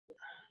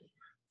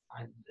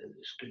find the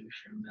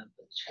description of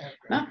the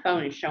chapter. My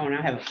phone is showing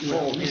I have a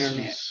full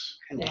internet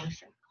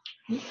connection.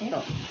 Okay.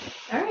 So,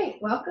 All right.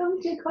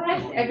 Welcome to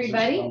class,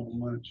 everybody.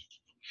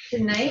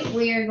 Tonight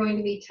we are going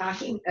to be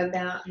talking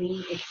about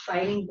the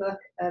exciting book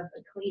of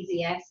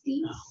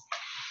Ecclesiastes.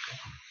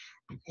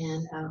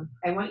 And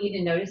I want you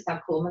to notice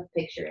how cool my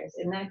picture is.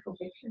 Isn't that a cool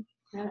picture?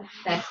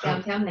 That's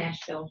downtown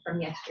Nashville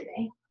from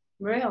yesterday.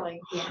 Really?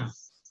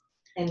 Yes.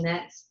 And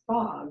that's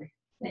fog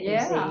that you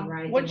Yeah. see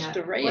rising what's up.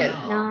 the red?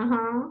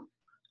 Uh-huh.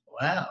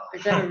 Wow.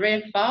 Is that a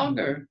red fog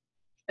or?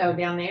 Oh,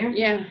 down there?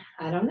 Yeah.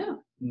 I don't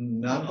know.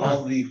 Not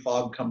all the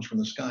fog comes from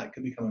the sky. It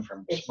could be coming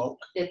from smoke.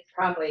 It's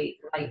probably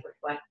light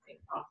reflecting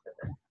off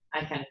of it.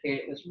 I kind of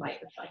figured it was light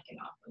reflecting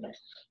off of it.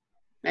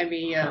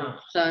 Maybe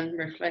sun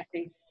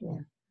reflecting. Yeah.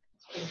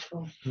 It's pretty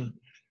cool. The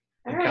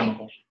All right.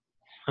 chemicals.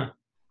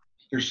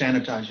 They're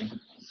sanitizing.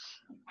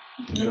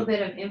 A little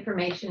bit of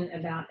information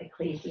about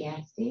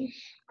Ecclesiastes.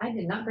 I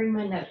did not bring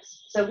my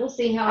notes, so we'll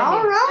see how All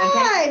I do.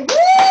 right. Okay?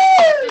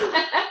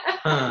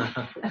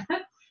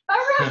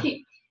 All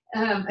right.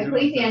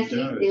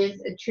 Ecclesiastes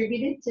is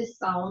attributed to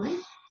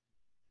Solomon.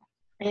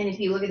 And if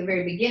you look at the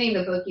very beginning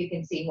of the book, you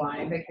can see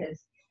why,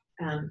 because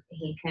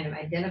he kind of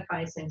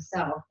identifies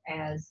himself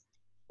as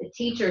the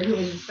teacher who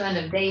was the son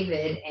of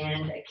David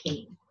and a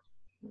king.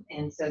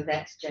 And so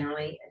that's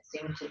generally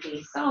assumed to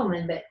be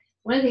Solomon. But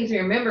one of the things we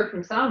remember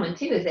from Solomon,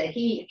 too, is that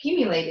he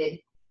accumulated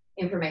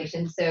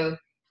information. So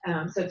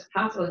it's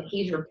possible that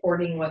he's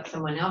reporting what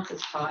someone else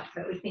has taught,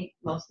 but we think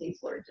most of these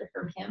words are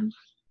from him.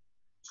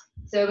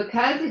 So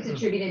because it's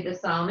attributed to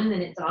Solomon,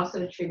 then it's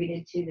also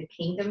attributed to the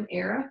kingdom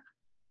era,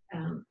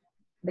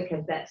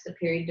 because that's the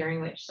period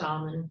during which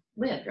Solomon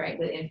lived,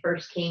 right? In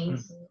 1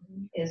 Kings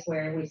is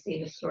where we see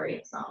the story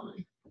of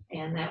Solomon.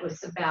 And that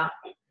was about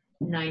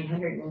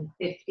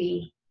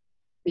 950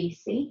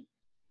 BC,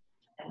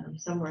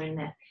 somewhere in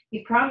that.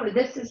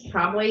 This is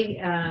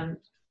probably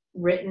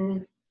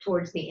written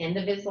towards the end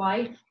of his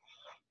life,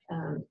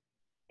 and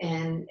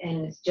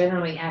it's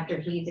generally after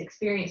he's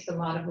experienced a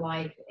lot of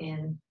life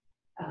and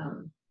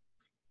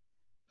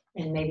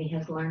maybe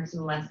has learned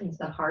some lessons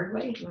the hard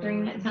way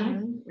during that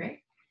time, right?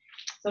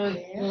 So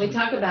when we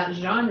talk about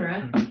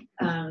genre,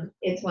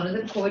 it's one of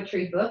the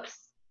poetry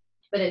books,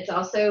 but it's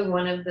also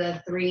one of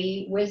the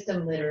 3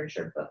 wisdom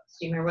literature books.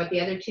 Do you remember what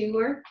the other 2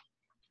 were?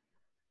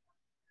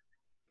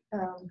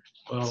 Well,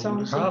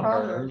 Songs and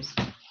Proverbs.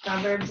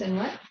 Proverbs and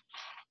what?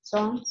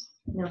 Songs?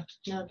 No,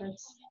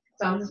 that's.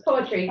 Songs is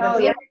poetry. Oh,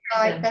 But yeah,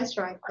 right. That's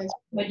right.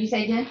 what did you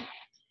say, Jen?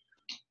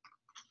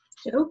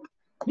 Job?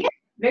 Yeah,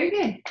 very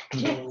good.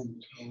 Yeah.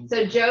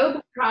 So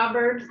Job,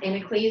 Proverbs, and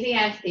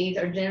Ecclesiastes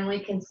are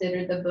generally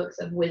considered the books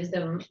of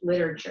wisdom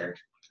literature.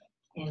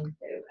 And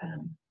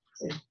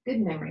so good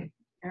memory.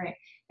 All right.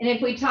 And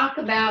if we talk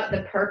about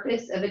the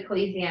purpose of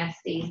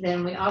Ecclesiastes,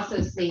 then we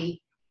also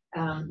see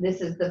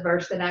this is the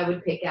verse that I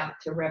would pick out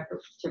to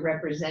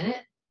represent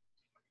it,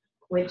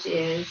 which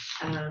is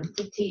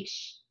to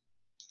teach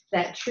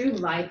that true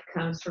life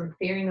comes from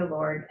fearing the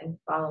Lord and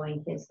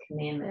following his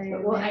commandments.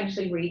 But we'll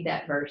actually read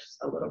that verse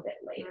a little bit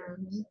later.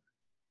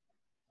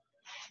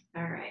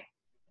 All right.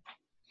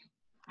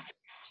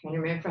 Trying to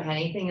remember if I had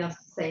anything else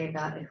to say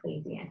about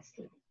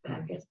Ecclesiastes, but I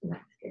guess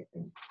that's a good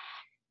thing.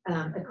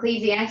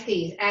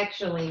 Ecclesiastes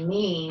actually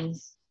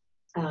means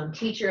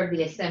teacher of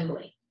the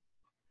assembly.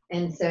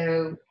 And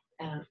so,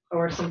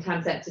 or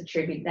sometimes that's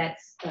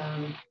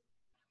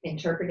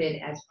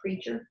interpreted as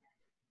preacher.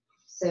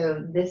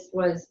 So this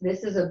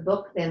is a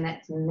book then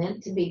that's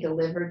meant to be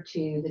delivered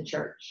to the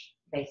church,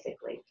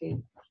 basically,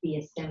 to the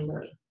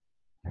assembly.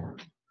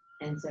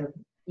 And so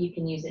you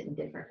can use it in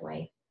different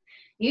ways.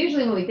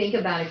 Usually when we think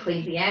about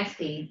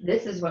Ecclesiastes,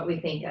 this is what we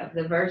think of.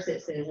 The verse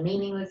that says,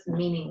 meaningless,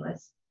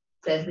 meaningless,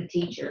 says the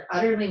teacher,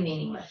 utterly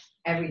meaningless.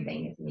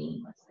 Everything is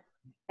meaningless.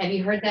 Have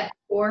you heard that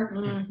before?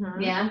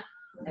 Mm-hmm. Yeah?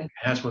 It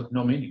has with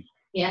no meaning.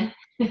 Yeah,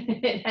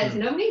 it has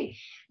no meaning.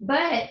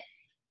 But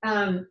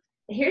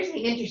here's the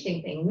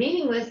interesting thing.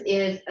 Meaningless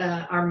is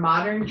our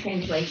modern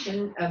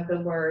translation of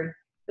the word.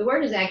 The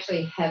word is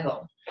actually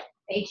hevel,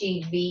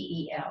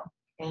 Hevel.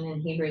 And in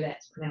Hebrew,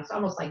 that's pronounced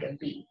almost like a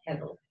B,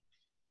 hevel.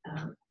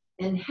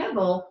 And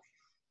hevel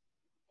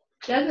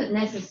doesn't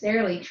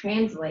necessarily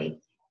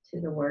translate to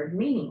the word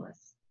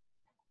meaningless.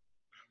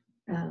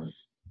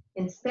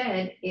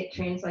 Instead, it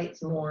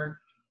translates more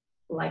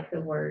like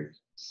the word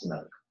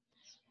smoke.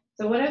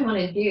 So what I want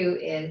to do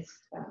is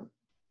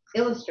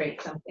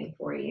illustrate something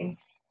for you.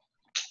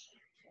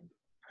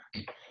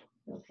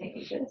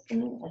 Okay, just a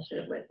minute. I should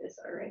have read this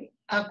already.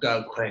 I've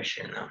got a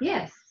question.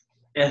 Yes.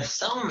 If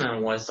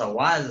Solomon was the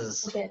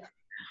wisest,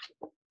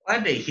 why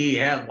did he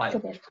have like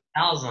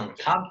 1,000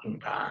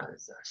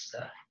 concubines and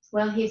stuff?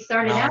 Well, he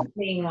started out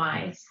being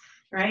wise,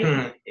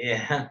 right?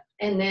 Yeah.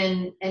 And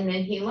then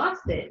he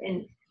lost it.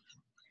 And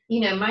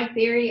my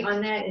theory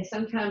on that is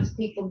sometimes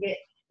people get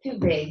too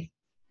big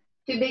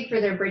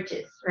for their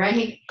britches,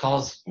 right?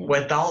 Because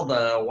with all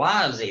the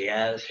wives he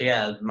has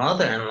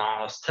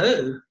mother-in-laws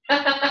too. I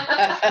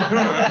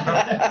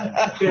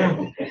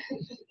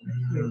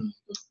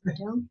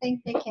don't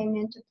think they came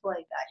into play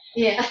back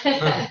Yeah.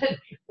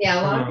 Yeah,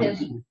 a lot of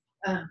his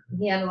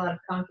he had a lot of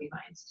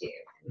concubines too.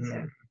 And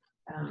so,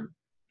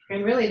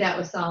 and really that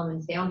was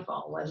Solomon's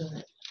downfall,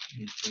 wasn't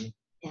it?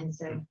 And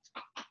so,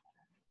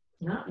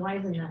 not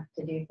wise enough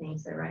to do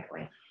things the right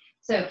way.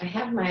 So I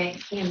have my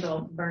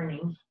candle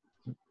burning.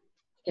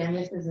 And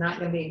this is not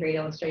going to be a great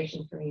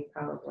illustration for you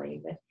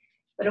probably,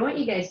 but I want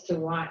you guys to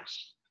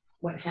watch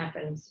what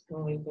happens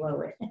when we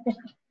blow it.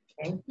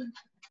 Okay?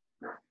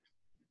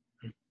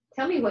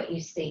 Tell me what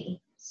you see.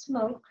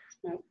 Smoke.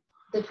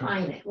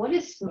 Define it. What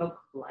is smoke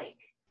like?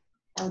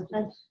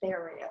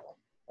 Ethereal.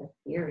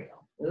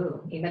 Ethereal.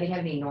 Ooh, anybody have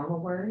any normal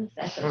words?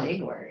 That's a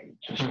big word.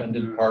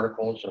 Suspended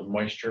particles of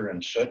moisture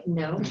and soot.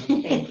 No,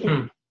 thank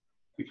you.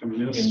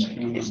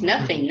 It's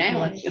nothing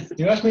now.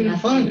 You asked me to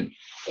define it.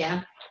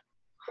 Yeah.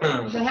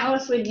 So how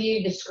else would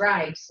you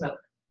describe smoke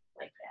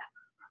like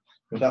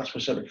that? Without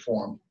specific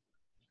form.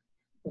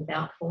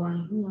 Without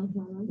form?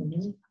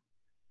 Mm-hmm.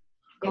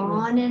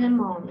 Gone in a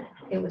moment.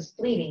 It was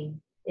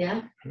fleeting.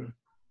 Yeah. Can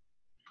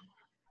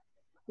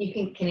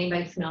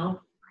anybody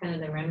smell kind of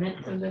the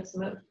remnants of the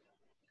smoke?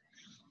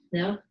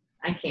 No,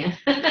 I can't.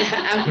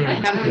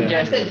 I'm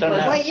just,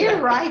 Well,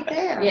 you're right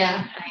there.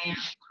 Yeah, I am.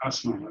 I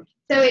smell it.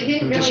 So it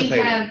didn't really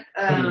Dissipated.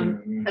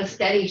 have a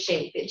steady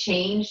shape. It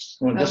changed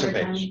Well, it over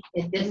dissipates. time.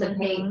 It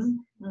dissipates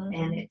Mhm.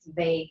 and it's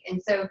vague.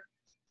 And so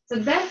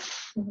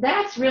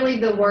that's really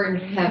the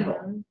word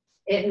hevel.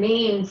 It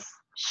means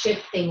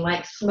shifting,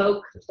 like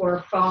smoke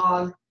or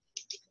fog,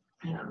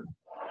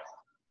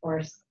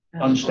 or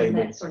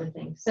Unstable. that sort of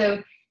thing.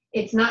 So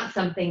it's not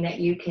something that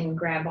you can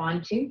grab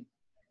onto.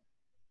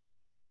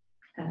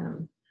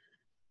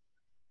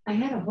 I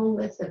had a whole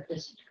list of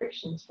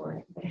descriptions for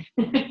it.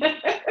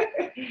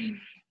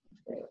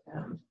 So,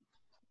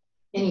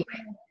 anyway,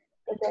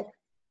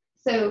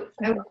 so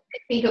I want to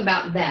think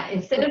about that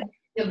instead of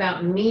thinking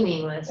about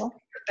meaningless, think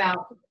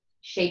about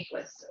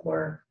shapeless,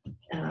 or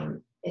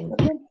and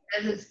it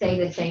doesn't stay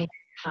the same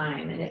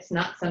time, and it's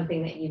not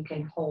something that you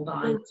can hold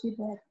on.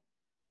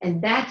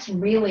 And that's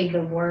really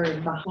the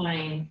word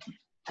behind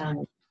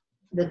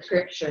the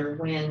scripture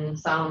when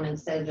Solomon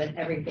says that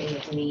everything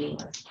is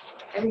meaningless.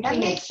 Everything That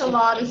makes a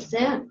lot of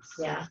sense.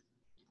 Yeah.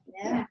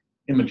 Yeah.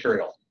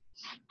 Immaterial,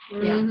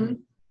 Mhm.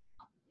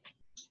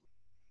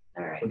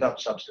 All right.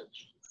 without substance.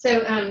 So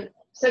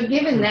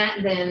given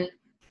that, then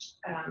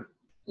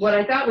what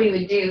I thought we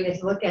would do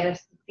is look at a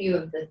few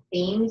of the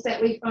themes that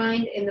we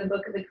find in the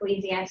book of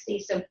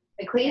Ecclesiastes. So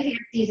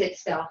Ecclesiastes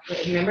itself,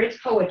 remember,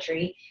 it's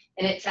poetry,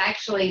 and it's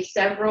actually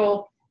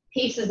several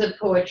pieces of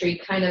poetry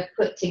kind of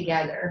put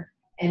together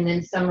and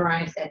then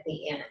summarized at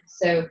the end.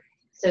 So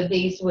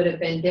these would have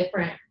been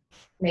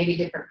maybe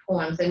different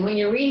poems. And when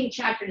you're reading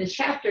chapter to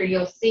chapter,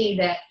 you'll see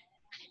that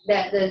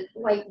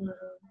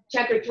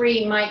chapter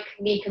 3 might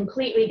be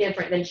completely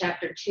different than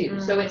chapter 2.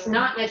 So it's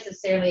not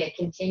necessarily a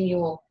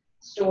continual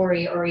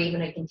story or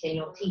even a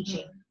continual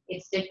teaching.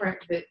 It's different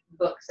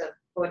books of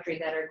poetry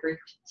that are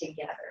grouped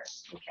together.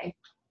 Okay.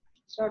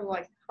 Sort of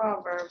like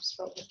Proverbs,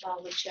 but with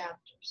all the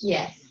chapters.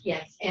 Yes.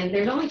 And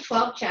there's only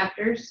 12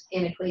 chapters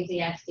in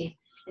Ecclesiastes,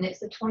 and it's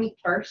the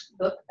 21st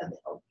book of the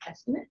Old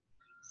Testament.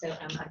 So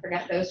I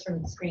forgot those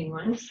from the screen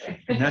ones.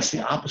 And that's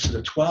the opposite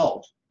of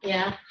 12.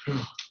 Yeah.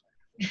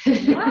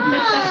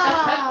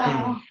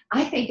 Wow.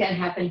 I think that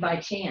happened by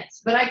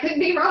chance, but I could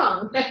be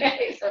wrong.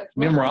 So,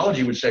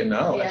 Numerology would say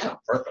no, that's on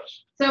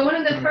purpose. so one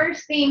of the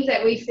first themes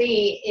that we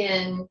see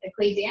in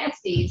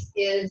Ecclesiastes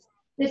is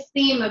this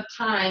theme of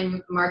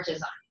time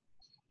marches on.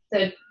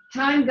 So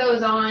time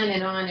goes on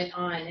and on and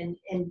on.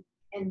 And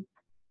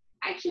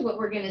actually what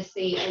we're going to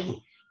see is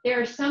there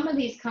are some of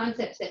these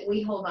concepts that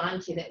we hold on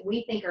to that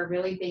we think are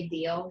really big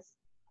deals,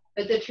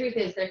 but the truth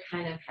is they're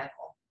kind of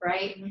hevel,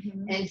 right?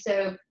 Mhm. And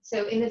so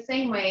in the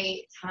same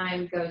way,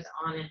 time goes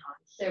on and on.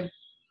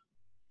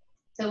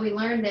 So we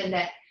learned then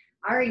that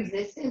our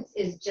existence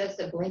is just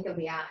a blink of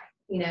the eye.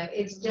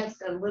 It's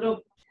just a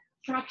little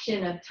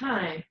fraction of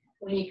time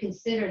when you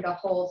consider the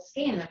whole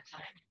span of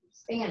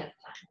time,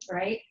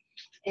 right?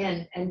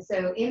 And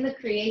so in the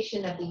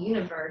creation of the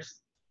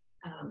universe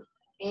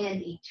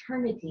and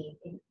eternity,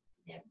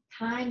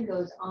 time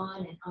goes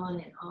on and on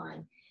and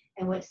on.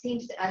 And what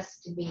seems to us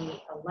to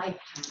be a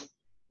lifetime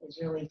is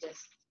really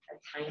just a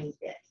tiny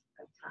bit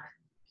of time.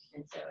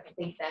 And so I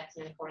think that's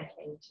an important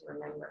thing to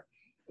remember.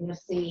 And you'll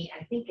see,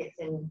 I think it's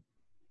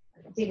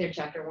either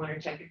chapter 1 or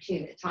chapter 2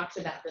 that talks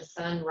about the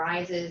sun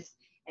rises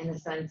and the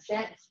sun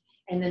sets,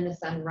 and then the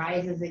sun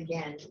rises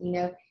again.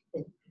 The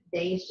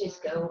days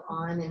just go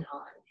on, and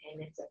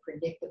it's a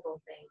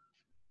predictable thing.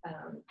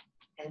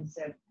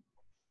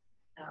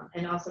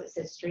 And also it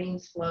says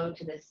streams flow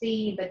to the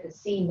sea, but the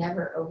sea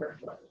never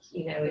overflows.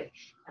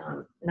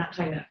 Not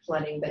talking about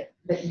flooding, but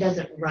it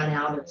doesn't run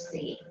out of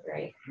sea,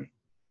 right?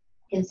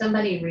 Can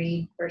somebody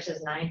read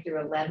verses 9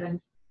 through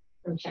 11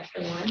 from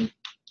chapter 1?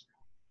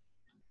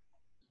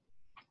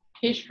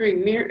 History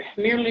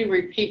merely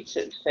repeats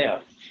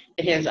itself.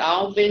 It has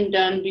all been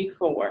done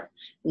before.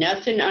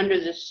 Nothing under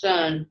the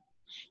sun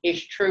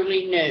is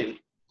truly new.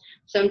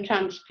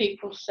 Sometimes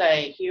people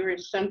say, here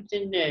is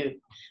something new,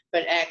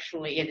 but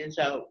actually it is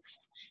old.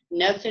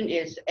 Nothing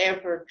is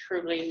ever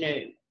truly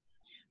new.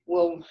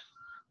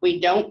 we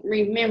don't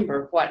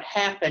remember what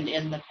happened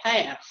in the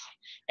past,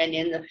 and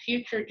in the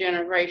future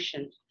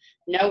generations,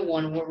 no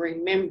one will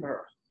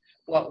remember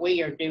what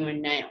we are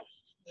doing now.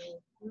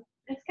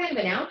 That's kind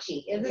of an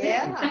ouchie, isn't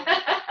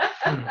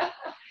Yeah.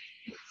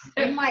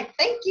 You might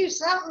think you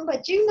something,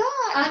 but you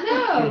not. I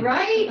know,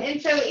 right?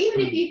 And so even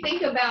if you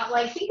think about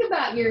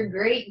your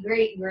great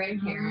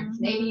grandparents,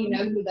 maybe you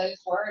know who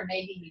those were, and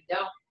maybe you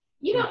don't.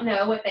 You don't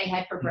know what they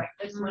had for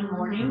breakfast one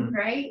morning,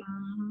 right?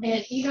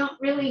 And you don't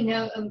really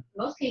know. In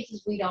most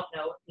cases, we don't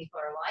know what people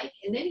are like.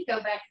 And then you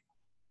go back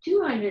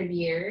 200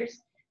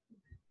 years,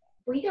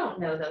 we don't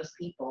know those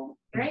people,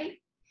 right?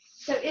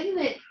 So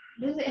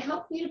does it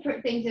help you to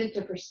put things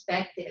into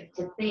perspective,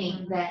 to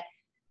think that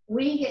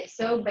we get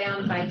so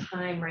bound by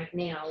time right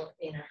now?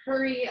 We're in a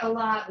hurry a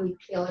lot. We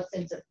feel a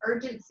sense of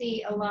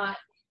urgency a lot.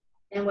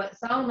 And what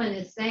Solomon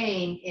is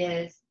saying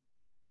is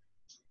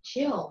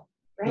chill,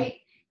 right?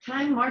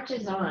 Time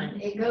marches on.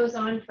 It goes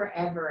on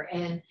forever.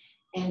 And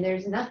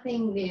there's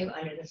nothing new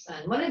under the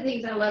sun. One of the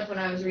things I loved when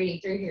I was reading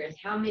through here is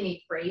how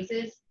many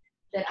phrases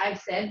that I've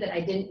said that I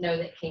didn't know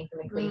that came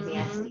from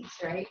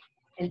Ecclesiastes, right?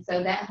 And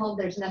so that whole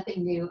 "there's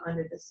nothing new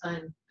under the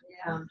sun"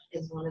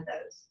 is one of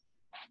those.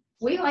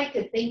 We like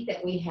to think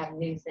that we have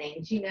new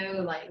things,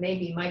 like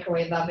maybe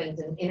microwave ovens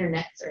and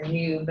internets are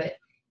new, but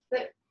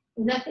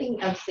nothing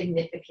of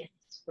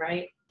significance,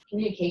 right?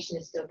 Communication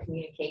is still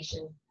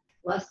communication.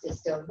 Lust is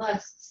still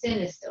lust. Sin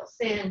is still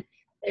sin.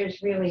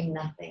 There's really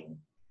nothing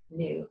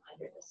new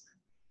under the sun.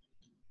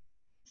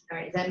 All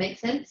right, does that make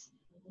sense?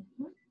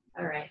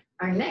 All right.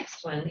 Our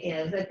next one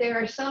is that there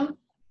are some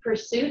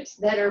pursuits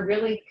that are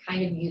really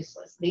kind of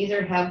useless. These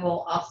are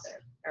hevel also,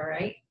 all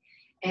right?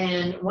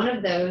 And one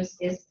of those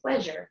is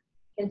pleasure.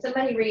 Can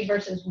somebody read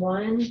verses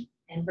 1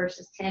 and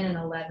verses 10 and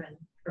 11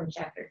 from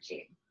chapter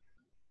 2?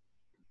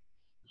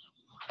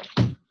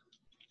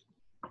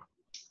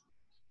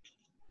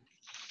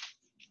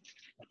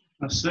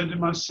 I said to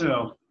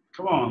myself,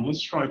 come on,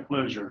 let's try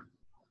pleasure.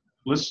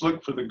 Let's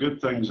look for the good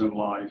things in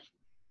life.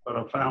 But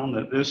I found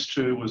that this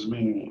too was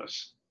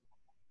meaningless.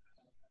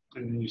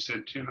 And then you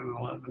said 10 and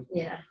 11?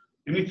 Yeah.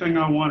 Anything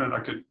I wanted,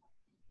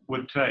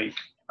 would take.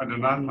 I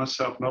denied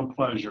myself no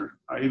pleasure.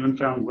 I even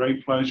found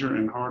great pleasure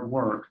in hard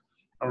work,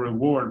 a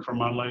reward for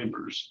my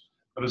labors.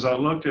 But as I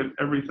looked at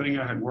everything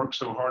I had worked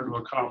so hard to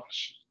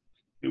accomplish,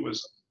 it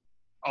was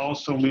all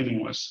so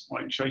meaningless,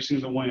 like chasing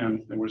the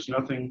wind. There was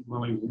nothing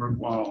really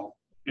worthwhile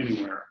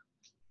anywhere.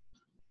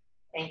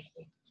 Thank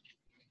you.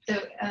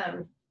 So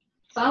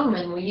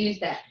Solomon will use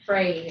that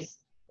phrase,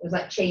 it was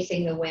like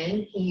chasing the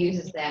wind. He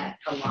uses that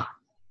a lot.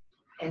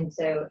 And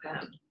so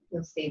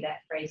you'll see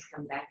that phrase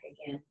come back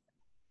again.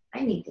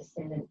 I need to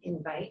send an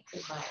invite to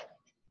Violet.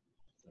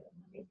 So let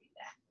me do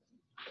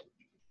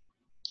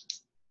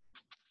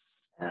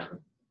that.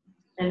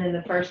 And then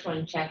the first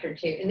one, chapter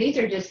 2. And these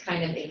are just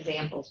kind of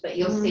examples, but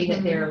you'll see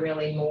that there are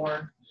really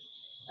more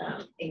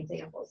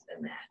examples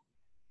than that.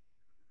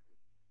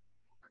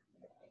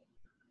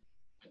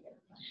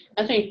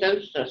 I think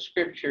those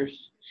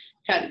scriptures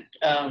kind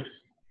of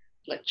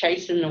like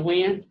chasing the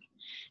wind,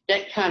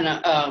 that kind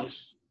of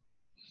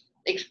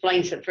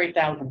explains the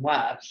 3,000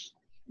 wives.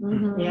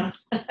 Yeah.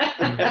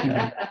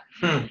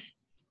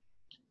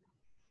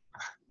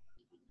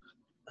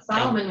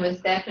 Solomon was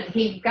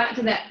definitely, he got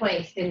to that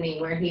place, didn't he,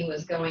 where he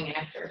was going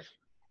after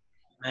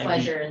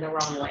pleasure in the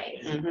wrong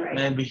ways. Right?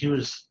 Maybe he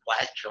was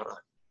flatulent.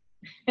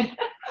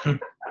 All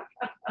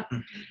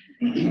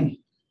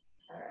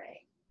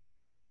right.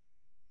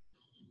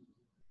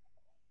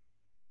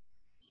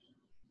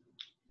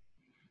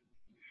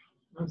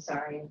 I'm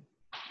sorry.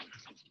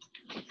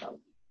 It's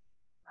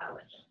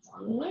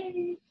on the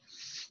way.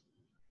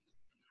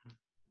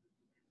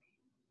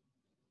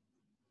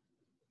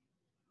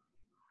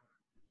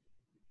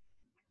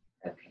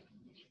 Okay.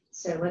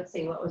 So let's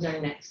see, what was our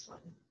next one?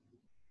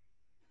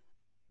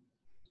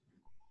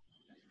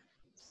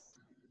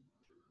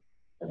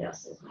 What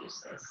else is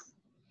useless?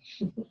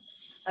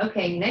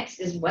 Okay, next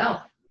is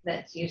wealth.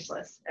 That's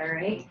useless. All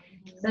right.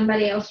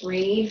 Somebody else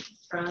read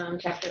from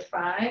chapter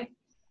 5,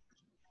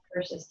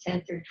 verses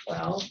 10 through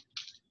 12,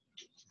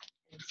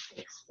 and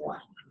 6:1.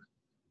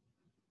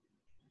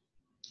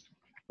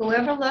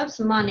 Whoever loves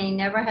money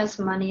never has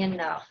money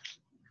enough.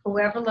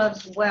 Whoever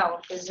loves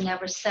wealth is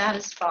never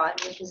satisfied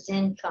with his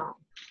income.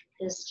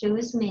 This too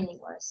is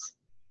meaningless.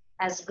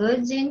 As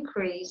goods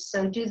increase,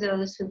 so do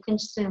those who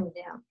consume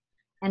them.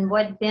 And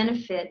what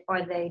benefit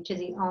are they to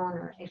the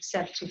owner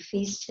except to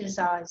feast his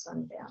eyes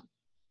on them?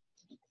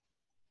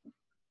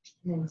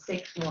 And then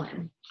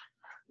 6:1.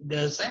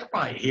 Does that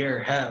right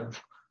here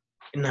have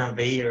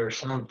NIV or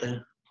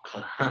something?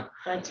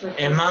 That's what.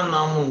 Am I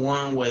the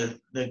one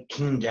with the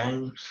King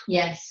James?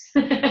 Yes.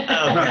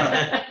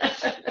 Okay.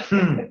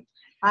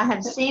 I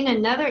have seen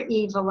another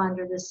evil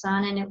under the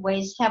sun, and it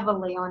weighs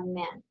heavily on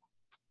men.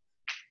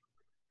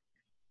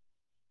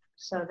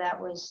 So that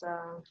was.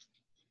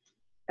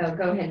 Oh,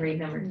 go ahead and read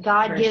number.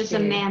 God gives 2. a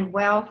man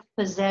wealth,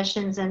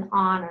 possessions, and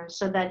honor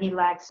so that he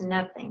lacks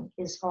nothing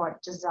his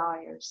heart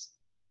desires.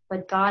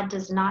 But God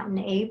does not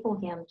enable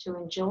him to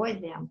enjoy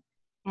them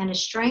and a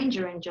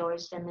stranger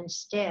enjoys them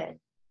instead.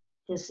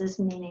 This is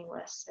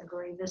meaningless, a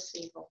grievous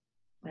evil.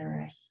 All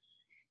right.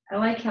 I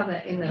like how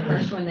in the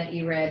first one that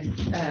you read,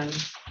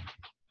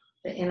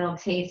 the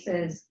NLT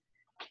says,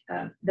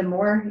 the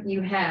more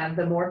you have,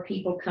 the more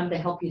people come to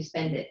help you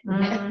spend it.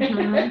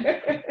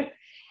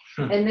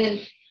 And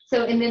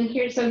then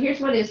here's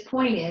what his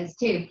point is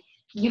too.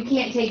 You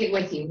can't take it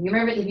with you. You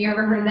remember, have you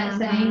ever heard that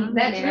saying?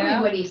 That's really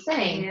what he's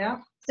saying. Yeah.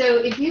 So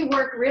if you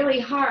work really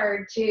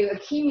hard to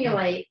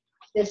accumulate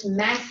this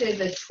massive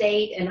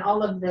estate and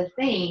all of the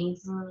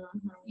things,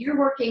 you're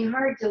working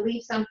hard to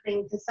leave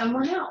something to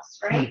someone else,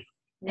 right?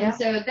 And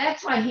so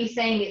that's why he's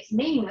saying it's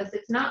meaningless.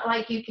 It's not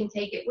like you can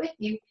take it with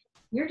you.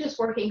 You're just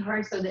working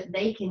hard so that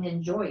they can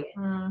enjoy it.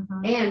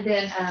 And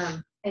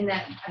then, and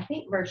that, I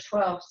think verse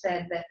 12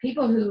 said that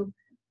people who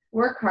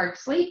work hard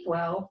sleep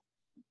well,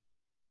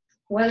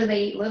 whether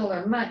they eat little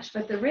or much,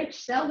 but the rich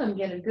seldom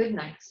get a good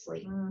night's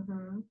sleep.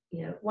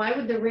 You know, why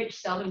would the rich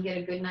seldom get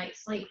a good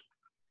night's sleep?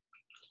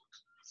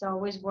 He's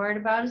always worried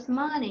about his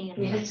money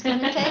and who's going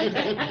to take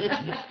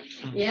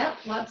it. Yep,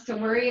 lots to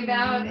worry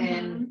about,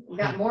 and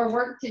got more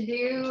work to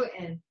do,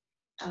 and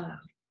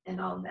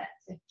all of that.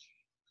 So,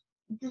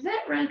 does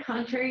that run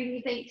contrary, do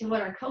you think, to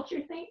what our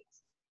culture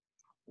thinks?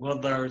 Well,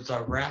 there's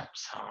a rap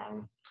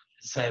song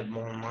that said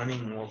more money,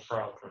 more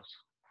problems.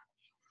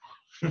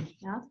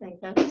 I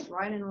think that's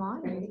right in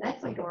line.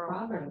 That's like a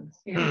proverb.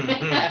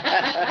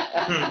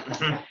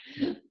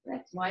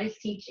 That's wise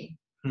teaching.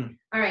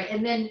 All right,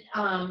 and then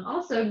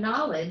also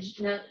knowledge.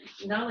 Now,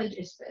 knowledge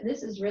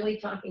this is really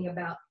talking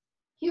about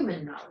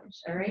human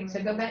knowledge. All right,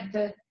 so go back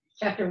to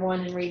chapter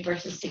 1 and read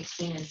verses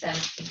 16 and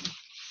 17.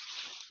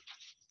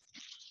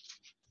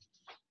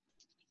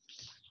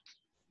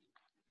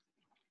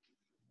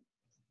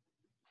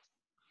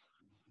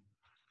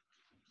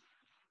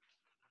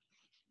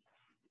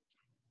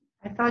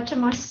 I thought to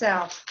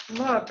myself,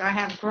 look, I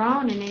have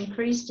grown and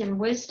increased in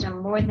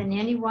wisdom more than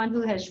anyone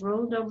who has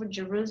ruled over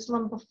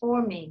Jerusalem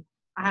before me.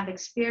 I have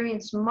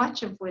experienced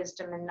much of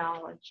wisdom and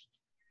knowledge.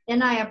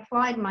 Then I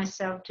applied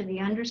myself to the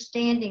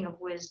understanding of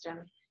wisdom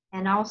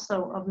and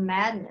also of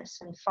madness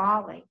and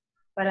folly.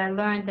 But I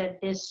learned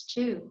that this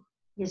too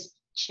is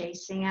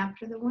chasing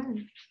after the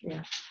wind.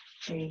 Yeah,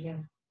 there you go.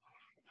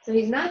 So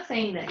he's not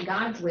saying that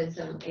God's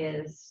wisdom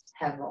is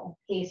hevel.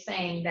 He's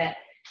saying that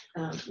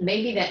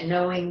maybe that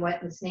knowing what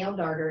the snail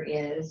darter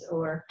is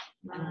or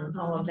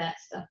all of that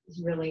stuff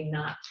is really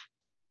not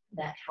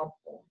that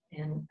helpful.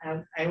 And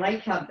I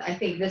like how, I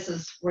think this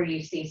is where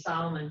you see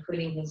Solomon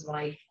putting his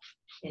life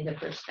into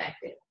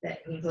perspective, that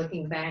he's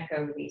looking back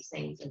over these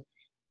things and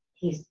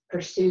he's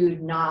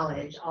pursued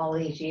knowledge all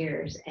these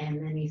years,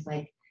 and then he's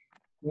like,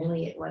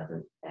 really, it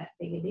wasn't that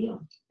big a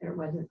deal.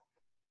 It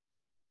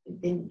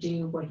didn't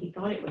do what he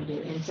thought it would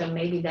do. And so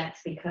maybe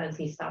that's because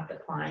he stopped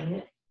applying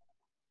it.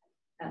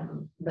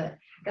 But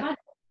God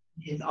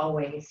is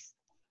always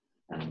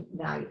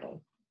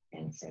valuable.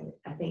 And so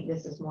I think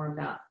this is more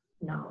about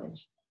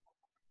knowledge.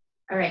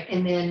 All right,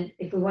 and then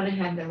if we want to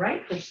have the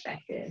right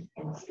perspective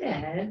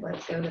instead,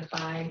 let's go to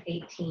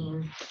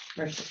 5:18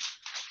 verses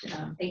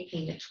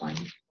 18 to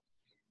 20.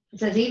 It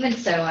says, even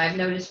so, I've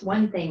noticed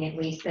one thing at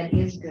least that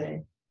is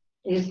good.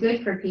 It is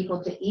good for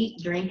people to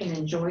eat, drink, and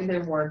enjoy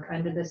their work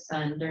under the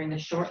sun during the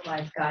short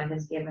life God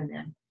has given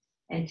them,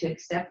 and to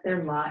accept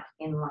their lot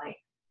in life.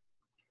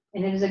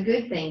 And it is a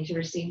good thing to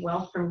receive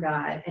wealth from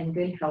God and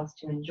good health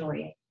to enjoy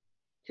it.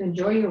 To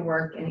enjoy your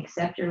work and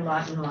accept your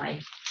lot in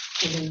life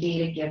is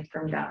indeed a gift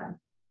from God.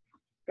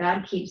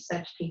 God keeps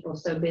such people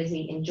so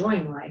busy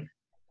enjoying life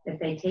that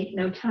they take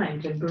no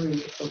time to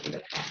brood over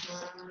the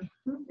past.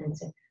 And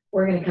so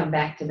we're going to come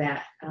back to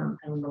that in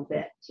a little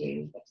bit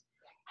too.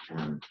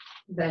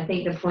 But I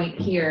think the point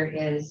here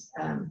is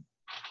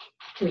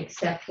to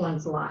accept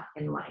one's lot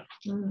in life.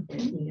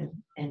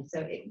 And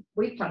so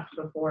we've talked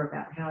before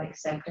about how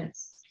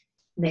acceptance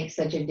makes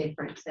such a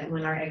difference, that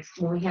when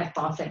we have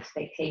false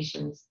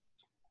expectations,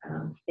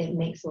 it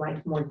makes life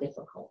more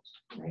difficult,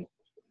 right?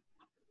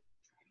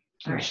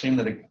 It would seem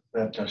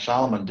that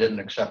Solomon didn't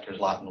accept his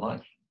lot in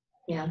life.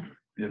 Yeah.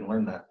 He didn't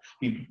learn that.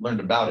 He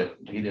learned about it,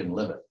 but he didn't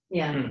live it.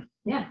 Yeah.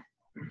 Yeah.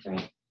 That's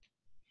right.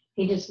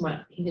 He just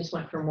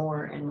went for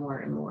more and more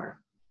and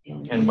more.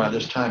 And by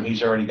this time,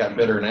 he's already got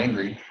bitter and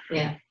angry.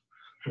 Yeah.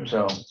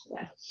 So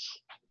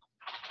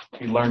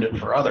he learned it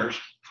for others.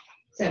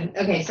 So,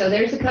 okay, so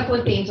there's a couple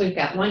of themes we've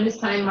got. One is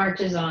time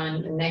marches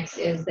on. The next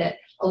is that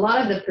a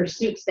lot of the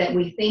pursuits that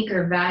we think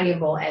are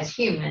valuable as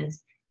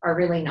humans are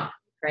really not,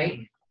 right?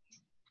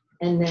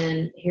 And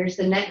then here's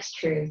the next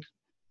truth,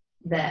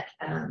 that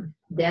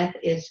death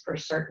is for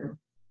certain,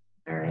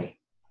 all right?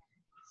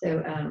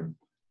 So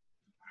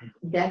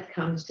death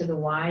comes to the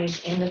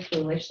wise and the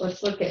foolish.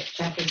 Let's look at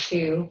chapter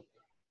 2,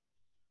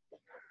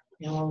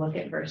 and we'll look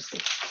at verse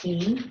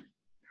 16.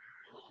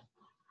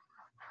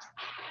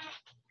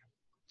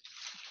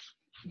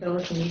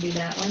 Bill, can you do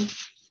that one?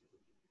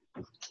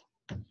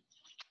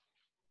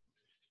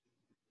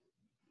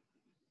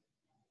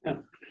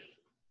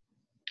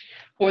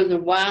 For the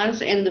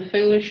wise and the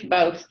foolish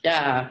both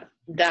die.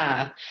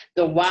 die,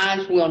 the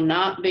wise will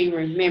not be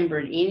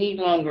remembered any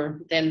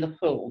longer than the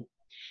fool.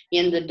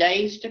 In the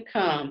days to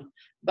come,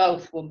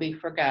 both will be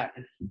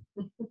forgotten.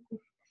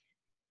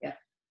 Yeah,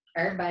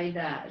 everybody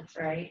dies,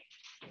 right?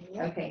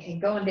 Okay,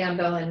 and going down,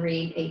 Bill, and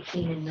read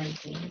 18 and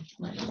 19.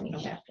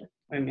 Chapter.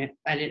 Wait a minute,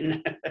 I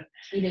didn't.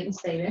 You didn't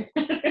stay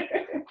there.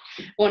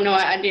 Well, no,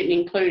 I didn't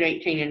include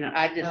 18, and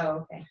I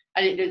Okay.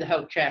 I didn't do the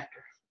whole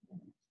chapter.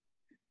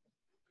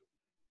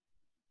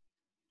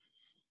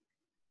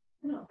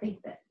 I don't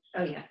think that.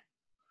 Oh yeah,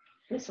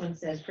 this one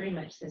says pretty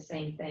much the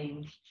same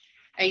thing.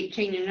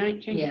 18 and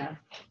 19. Yeah.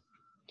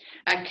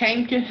 I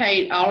came to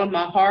hate all of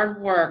my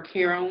hard work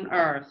here on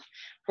earth,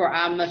 for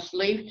I must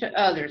leave to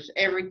others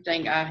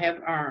everything I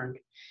have earned.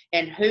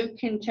 And who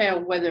can tell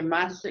whether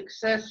my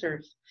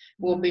successors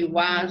will be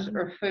wise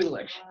or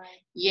foolish?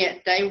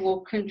 Yet they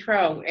will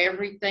control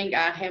everything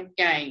I have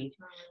gained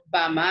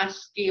by my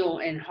skill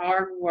and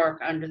hard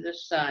work under the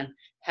sun.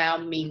 How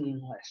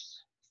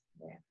meaningless.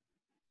 Yeah.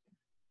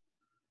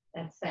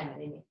 That's sad,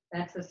 isn't it?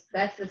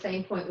 That's the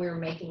same point we were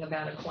making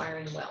about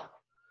acquiring wealth.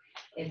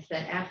 It's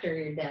that after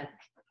your death.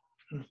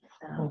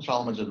 Well,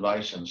 Solomon's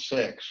advice in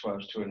 6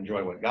 was to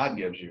enjoy what God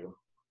gives you.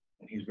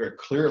 And he's very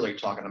clearly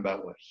talking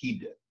about what he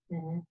did,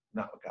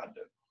 not what God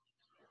did.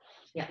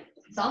 Yeah,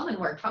 Solomon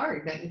worked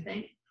hard, don't you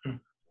think?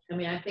 I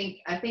mean, I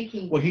think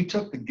he. Well, he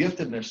took the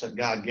giftedness that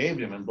God gave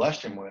him and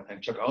blessed him with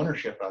and took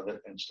ownership of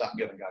it and stopped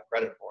giving God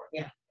credit for it.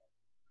 Yeah.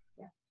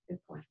 Yeah, good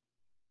point.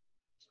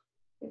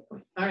 Good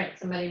point. All right,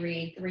 somebody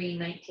read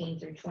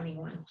 3:19 through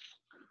 21.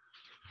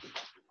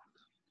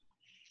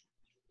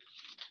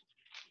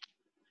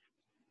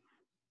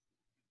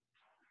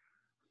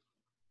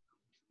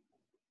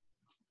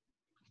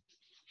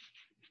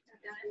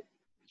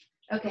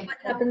 Okay. What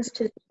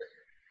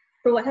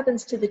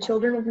happens to the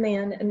children of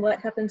man and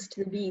what happens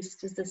to the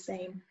beast is the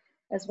same.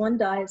 As one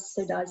dies,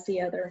 so dies the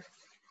other.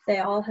 They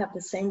all have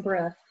the same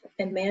breath,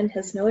 and man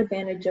has no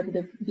advantage of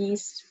the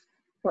beast,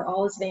 for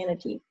all is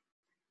vanity.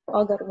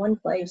 All go to one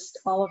place,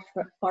 all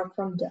are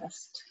from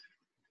dust.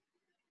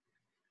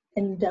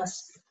 And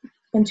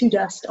to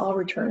dust all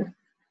return.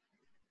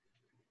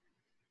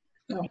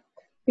 Oh.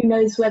 Who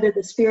knows whether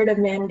the spirit of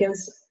man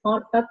goes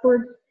on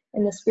upward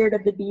and the spirit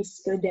of the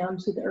beast go down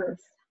to the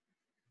earth.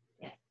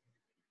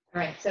 All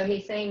right, so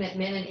he's saying that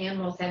men and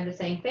animals have the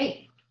same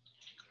fate,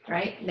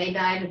 right? They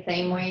die the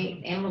same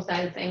way, animals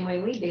die the same way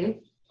we do.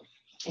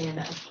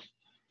 And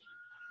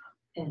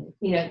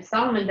you know,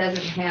 Solomon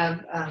doesn't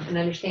have an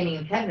understanding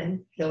of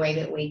heaven the way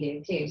that we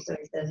do too. So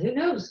he says, who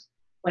knows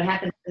what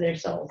happens to their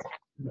souls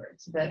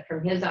afterwards? But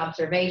from his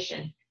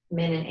observation,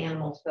 men and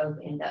animals both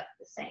end up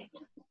the same.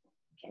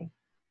 Okay.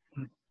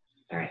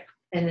 All right.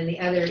 And then the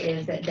other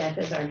is that death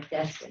is our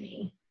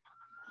destiny.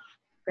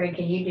 Greg,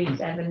 can you do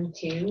 7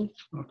 too?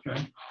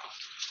 Okay.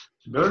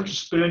 Better to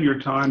spend your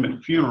time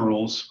at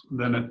funerals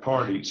than at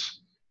parties.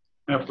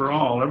 After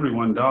all,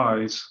 everyone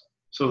dies,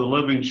 so the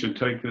living should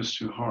take this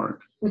to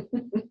heart.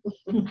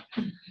 All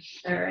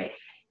right.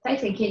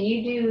 Tyson, can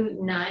you do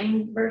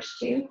 9 verse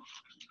 2?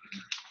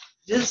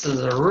 This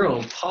is a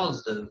real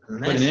positive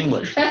message. In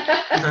English.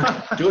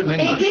 Do it in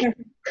English.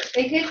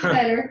 It gets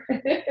better.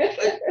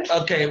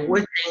 Okay,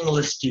 which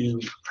English do you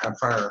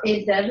prefer?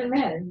 It doesn't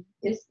matter.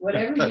 Just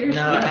whatever you're.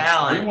 No, We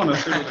Alan. want to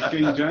see what the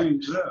King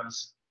James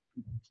says.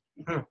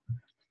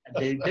 I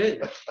did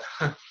good.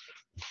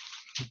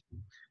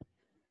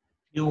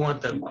 You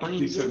want the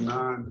Queen? He said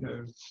 9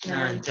 too.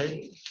 9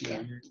 too.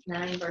 Yeah,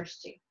 9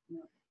 verse 2.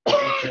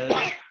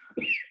 Okay.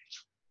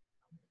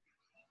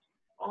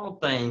 All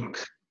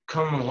things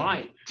come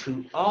alike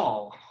to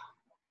all.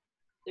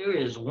 There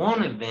is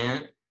one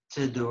event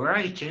to the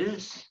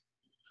righteous.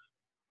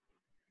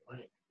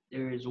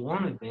 There is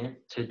one event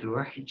to the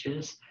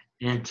righteous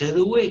and to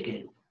the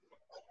wicked,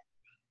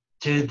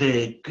 to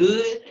the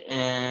good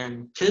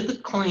and to the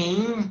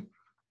clean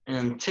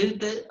and to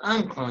the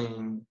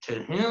unclean,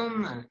 to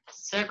him that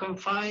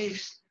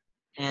sacrifices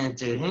and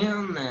to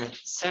him that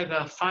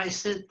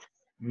sacrificeth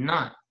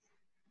not.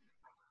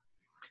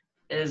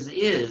 As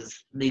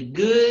is the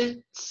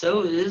good,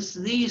 so is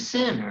the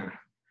sinner.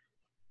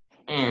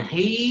 And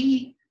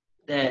he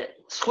that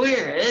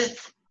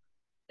sweareth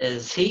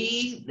is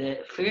he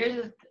that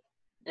feareth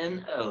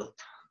an oath.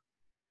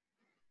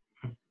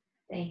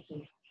 Thank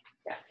you.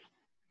 Yeah.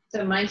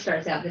 So mine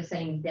starts out just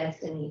saying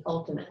destiny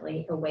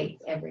ultimately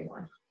awaits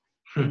everyone.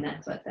 And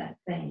that's what that's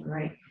saying,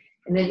 right?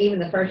 And then even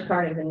the first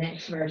part of the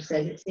next verse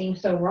says, it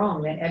seems so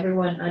wrong that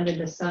everyone under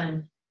the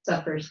sun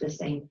suffers the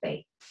same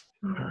fate.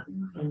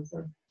 And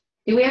so,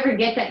 do we ever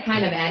get that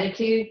kind of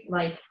attitude?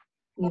 Like,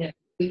 you know,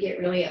 we get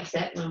really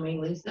upset when we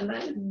lose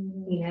somebody,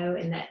 you know,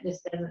 and that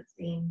just doesn't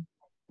seem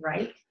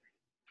right.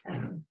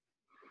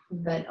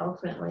 But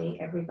ultimately,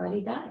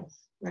 everybody dies,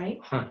 right?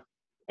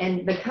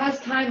 And because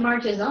time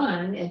marches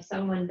on, if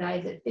someone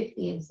dies at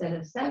 50 instead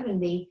of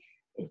 70,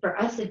 for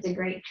us, it's a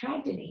great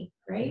tragedy,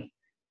 right?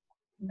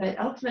 But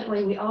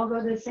ultimately, we all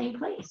go to the same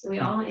place. We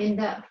all end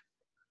up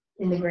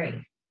in the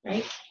grave,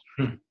 right?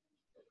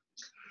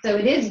 So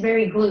it is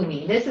very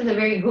gloomy. This is a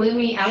very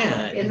gloomy outlook,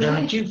 Yeah, isn't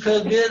don't it? you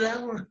feel good,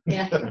 Alan?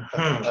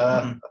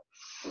 Yeah.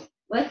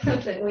 let's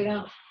hope that we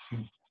don't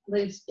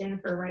lose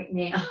Jennifer right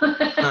now.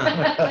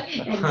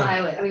 And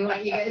Violet, we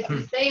want you guys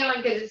to stay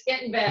on because it's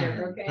getting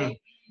better, okay?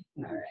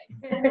 All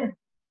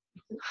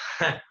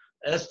right.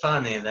 It's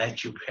funny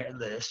that you pair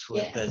this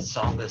with Yeah. the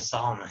Song of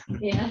Solomon.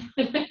 Yeah.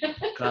 We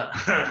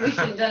should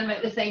have done them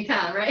at the same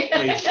time, right?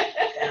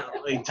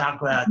 We talk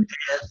about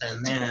death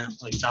and then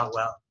we talk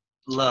about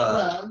love.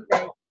 Love,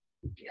 right.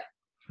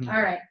 Yeah.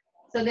 All right.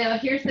 So now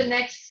here's the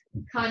next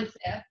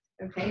concept.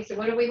 Okay, so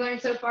what have we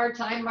learned so far?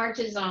 Time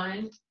marches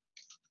on.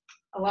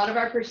 A lot of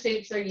our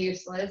pursuits are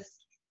useless.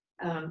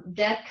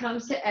 Death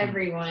comes to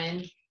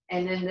everyone.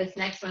 And then this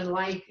next one,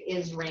 life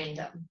is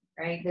random,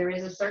 right? There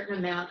is a certain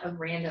amount of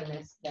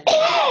randomness that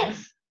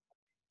happens.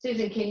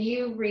 Susan, can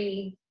you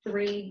read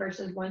 3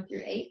 verses 1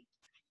 through 8?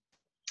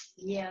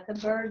 Yeah, the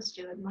birds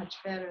do it much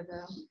better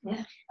though.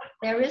 Yeah.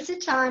 There is a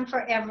time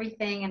for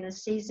everything and a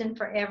season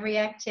for every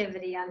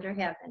activity under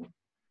heaven.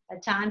 A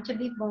time to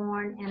be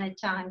born and a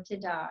time to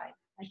die.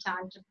 A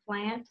time to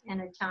plant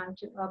and a time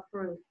to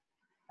uproot.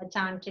 A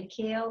time to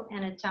kill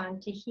and a time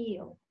to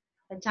heal.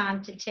 A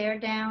time to tear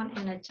down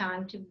and a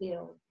time to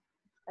build.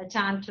 A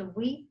time to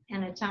weep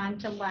and a time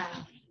to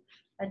laugh.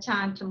 A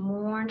time to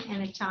mourn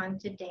and a time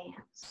to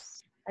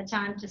dance. A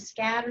time to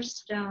scatter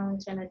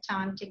stones and a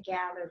time to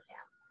gather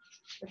them.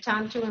 A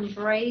time to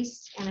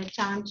embrace and a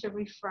time to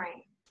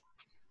refrain.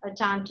 A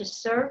time to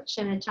search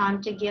and a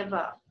time to give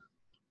up.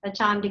 A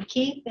time to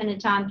keep and a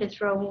time to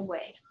throw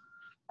away.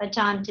 A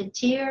time to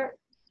tear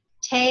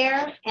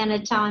and a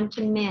time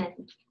to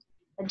mend.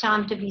 A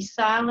time to be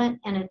silent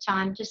and a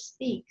time to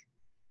speak.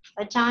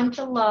 A time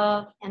to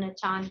love and a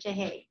time to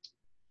hate.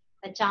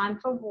 A time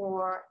for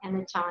war and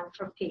a time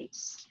for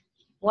peace.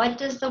 What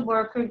does the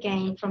worker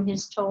gain from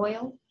his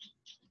toil?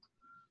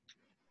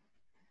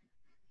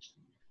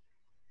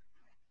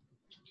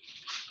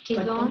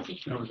 Keep going.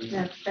 No,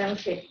 that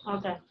was good.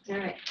 Okay. All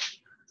right.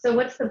 So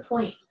what's the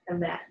point of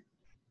that?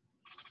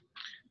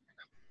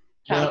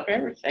 Time for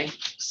everything.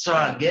 So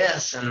I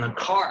guess in the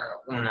car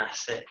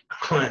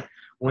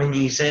when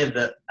you said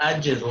that, I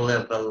just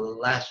left the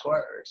last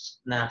words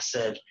and I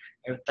said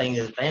everything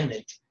is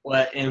vanity.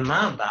 Well, in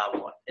my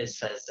Bible it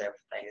says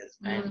everything is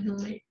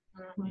vanity.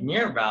 In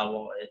your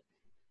Bible,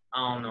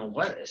 I don't know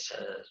what it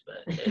says,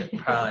 but it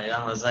probably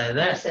don't say That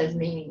that. says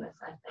meaningless,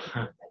 I think. Is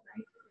that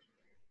right?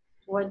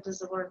 What does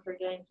the worker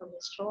gain from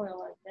his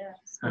toil, I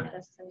guess?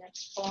 That's the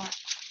next part.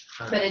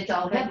 But it's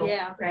all hevel,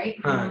 Yeah. right?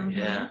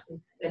 Yeah.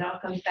 It all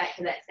comes back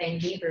to that same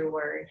Hebrew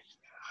word,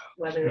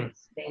 whether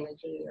it's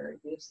vanity or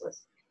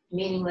useless.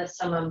 Meaningless,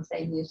 some of them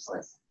say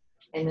useless,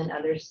 and then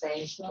others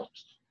say, well,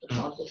 it's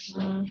all just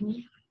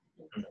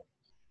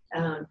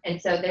and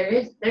so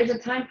there's a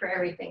time for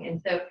everything. And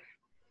so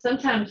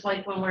sometimes,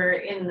 like when we're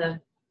in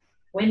the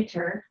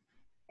winter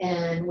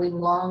and we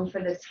long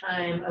for the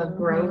time of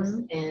growth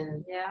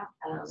and Yeah.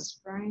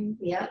 Spring.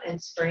 yeah,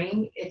 and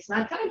spring, it's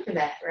not time for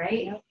that,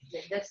 right?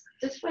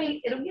 Just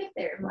wait, it'll get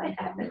there. It might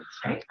happen,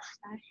 right?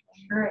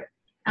 All right.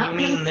 You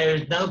mean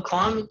there's no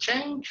climate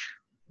change?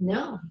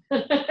 No.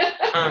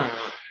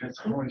 It's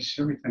always,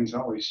 everything's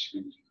always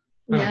changing.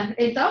 Yeah,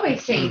 it's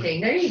always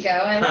changing. There you go.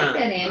 I like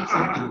that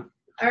answer.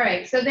 All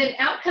right, so then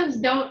outcomes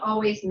don't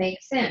always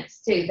make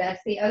sense, too. That's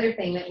the other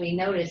thing that we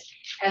notice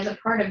as a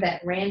part of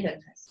that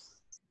randomness.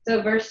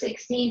 So verse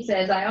 16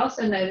 says, I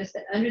also noticed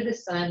that under the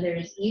sun there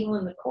is evil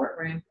in the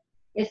courtroom.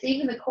 Yes,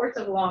 even the courts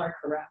of law are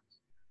corrupt.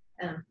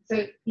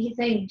 So he's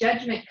saying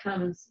judgment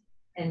comes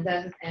and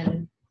does,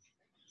 and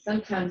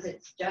sometimes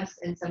it's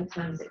just and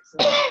sometimes it's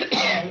not.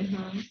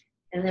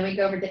 And then we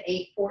go over to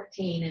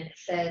 8:14 and it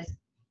says,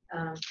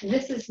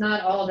 this is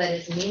not all that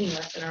is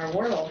meaningless in our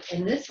world.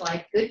 In this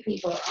life, good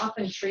people are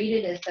often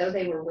treated as though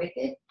they were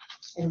wicked,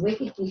 and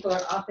wicked people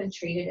are often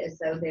treated as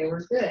though they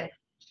were good.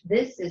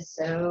 This is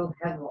so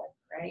hevel,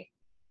 right?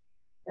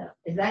 So,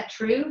 is that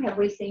true? Have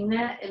we seen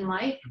that in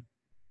life?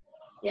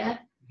 Yeah.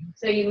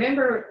 So you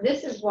remember,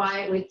 this is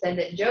why we said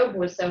that Job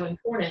was so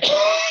important.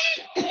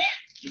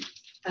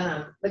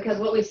 Because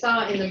what we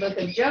saw in the book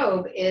of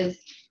Job is,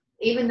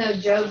 even though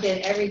Job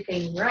did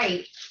everything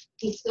right,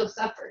 he still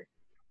suffered.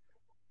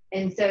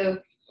 And so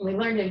we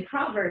learned in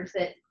Proverbs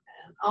that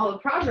all the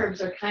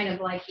Proverbs are kind of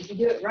like, if you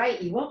do it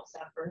right, you won't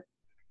suffer.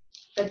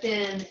 But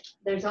then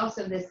there's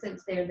also this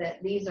sense there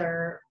that these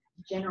are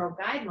general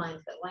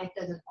guidelines, but life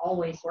doesn't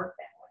always work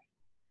that way.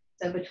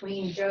 So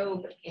between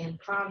Job and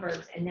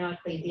Proverbs and now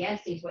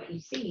Ecclesiastes, what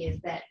you see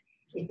is that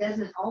it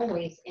doesn't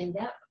always end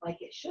up like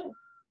it should.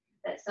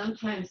 That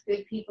sometimes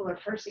good people are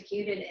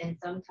persecuted and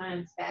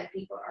sometimes bad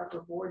people are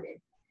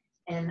rewarded.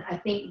 And I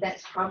think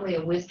that's probably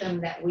a wisdom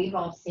that we've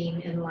all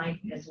seen in life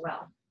as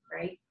well,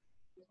 right?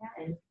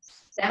 And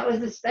that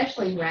was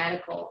especially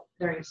radical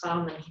during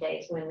Solomon's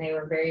days when they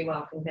were very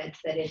well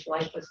convinced that if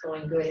life was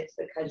going good, it's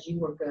because you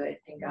were good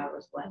and God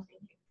was blessing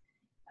you.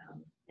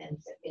 And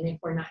if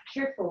we're not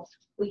careful,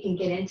 we can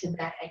get into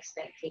that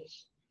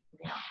expectation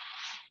now.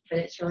 But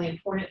it's really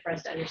important for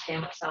us to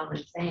understand what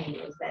Solomon's saying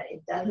is that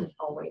it doesn't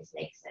always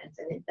make sense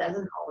and it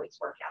doesn't always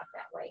work out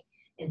that way.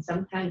 And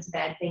sometimes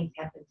bad things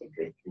happen to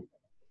good people,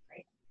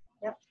 right?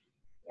 Yep.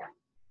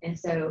 Yeah. And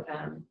so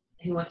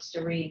who wants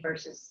to read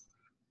verses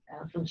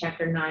from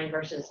chapter 9,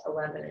 verses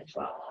 11 and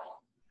 12?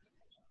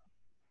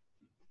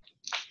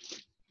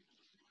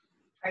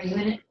 Are you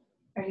in it?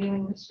 Are you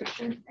in the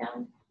scripture,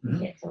 Alan?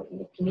 Mhm. Yeah, so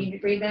can you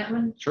read that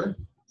one? Sure.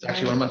 It's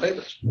actually one of my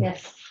favorites.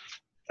 Yes.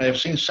 I have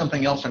seen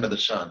something else under the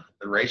sun.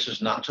 The race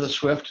is not to the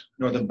swift,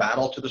 nor the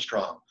battle to the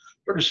strong.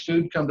 Nor does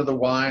food come to the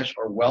wise,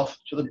 or wealth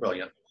to the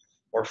brilliant,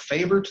 or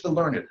favor to the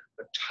learned,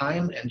 but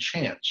time and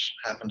chance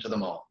happen to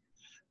them all.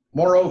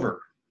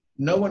 Moreover,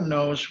 no one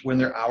knows when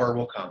their hour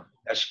will come.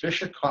 As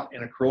fish are caught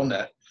in a cruel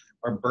net,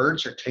 or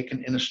birds are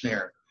taken in a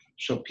snare,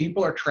 so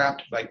people are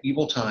trapped by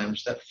evil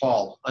times that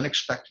fall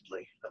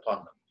unexpectedly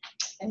upon them.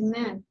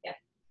 Amen.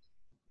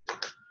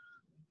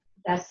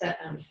 That's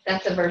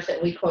a verse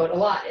that we quote a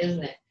lot,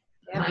 isn't it?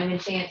 Yeah. Time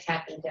and chance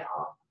happen to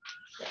all.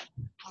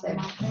 One of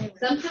my favorites.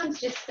 Sometimes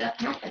just stuff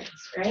happens,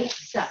 right?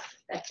 Stuff.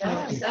 That's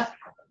how Does. stuff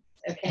happens.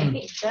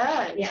 Okay. It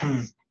does.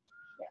 Yes.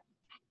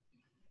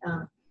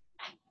 Yeah.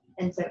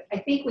 And so I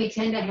think we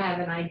tend to have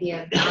an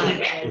idea of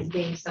God as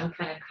being some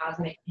kind of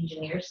cosmic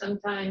engineer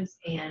sometimes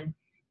and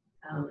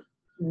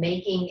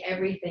making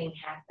everything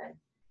happen.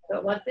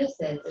 But what this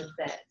is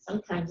that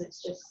sometimes it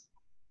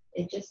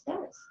just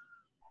does,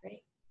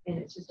 right? And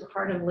it's just a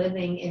part of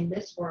living in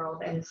this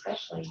world, and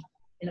especially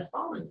in a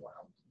fallen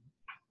world,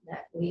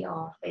 that we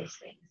all face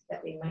things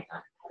that we might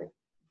not.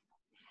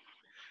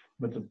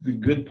 But the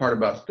good part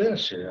about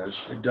this is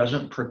it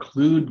doesn't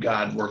preclude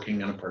God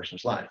working in a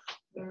person's life.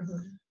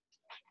 Mm-hmm.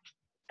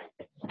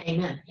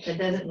 Amen. That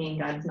doesn't mean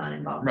God's not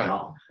involved Right. at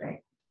all,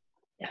 right?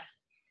 Yeah.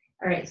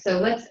 All right. So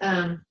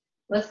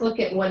let's look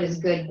at what is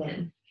good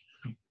then.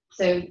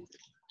 So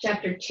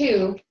chapter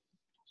 2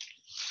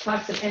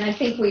 talks, and I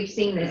think we've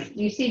seen this.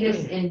 You see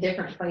this in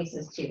different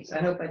places too. So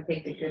I hope I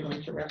picked a good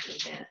one to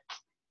represent.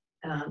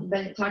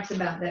 But it talks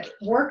about that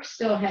work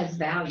still has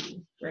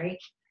value, right?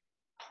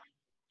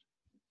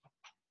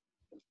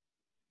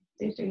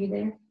 Zeus, are you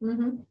there?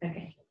 Mm-hmm.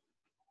 Okay.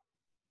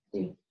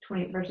 Do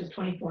verses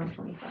 24 and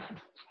 25.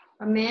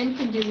 A man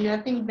can do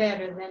nothing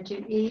better than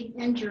to eat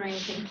and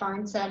drink and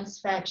find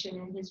satisfaction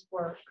in his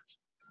work.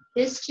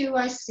 This too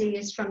I see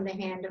is from the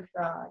hand of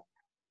God.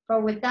 For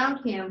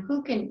without him,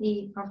 who can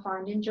eat or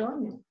find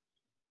enjoyment?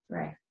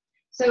 Right.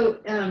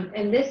 So,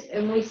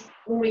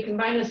 when we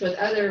combine this with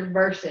other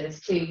verses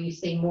too, you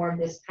see more of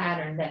this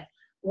pattern that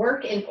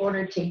work in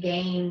order to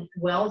gain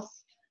wealth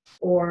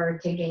or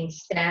to gain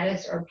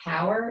status or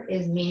power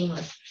is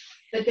meaningless.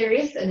 But there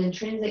is an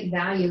intrinsic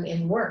value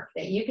in work,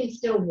 that you can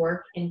still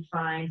work and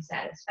find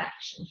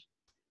satisfaction.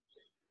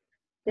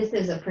 This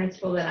is a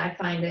principle that I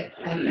find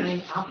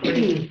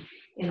operating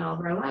in all of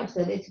our lives,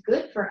 that it's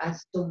good for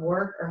us to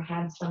work or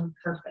have some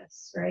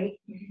purpose, right?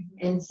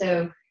 Mm-hmm.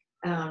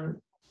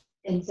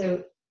 And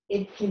so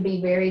it can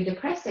be very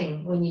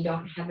depressing when you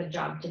don't have a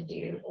job to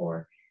do,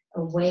 or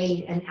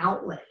an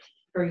outlet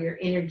for your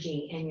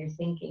energy and your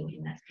thinking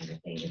and that kind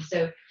of thing. And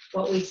so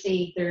what we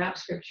see throughout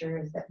scripture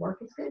is that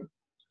work is good,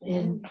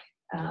 and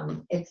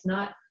it's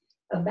not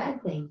a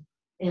bad thing.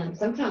 And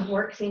sometimes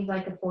work seems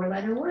like a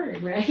 4-letter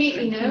word, right?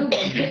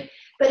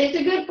 But it's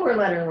a good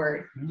 4-letter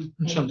word.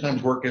 And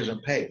sometimes work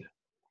isn't paid.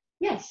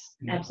 Yes,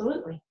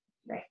 absolutely.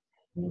 Right.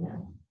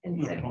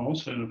 And so, Paul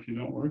said if you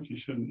don't work, you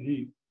shouldn't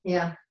eat.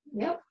 yeah.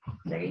 Yep.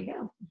 There you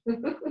go.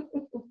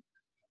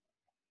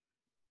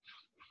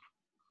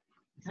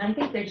 I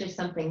think there's just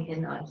something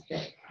in us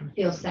that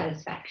feels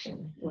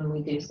satisfaction when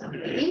we do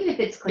something, even if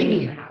it's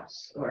cleaning your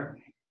house or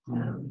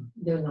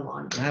doing the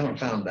laundry. I haven't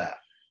found that.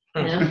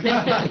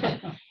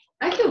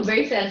 I feel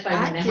very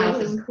satisfied when the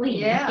house is clean.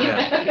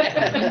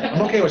 Yeah.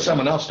 I'm okay with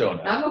someone else doing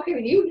that. I'm okay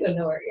with you doing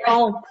the work.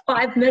 All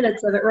 5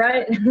 minutes of it,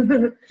 right?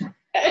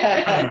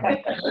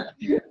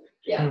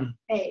 Yeah.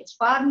 Hey, it's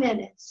 5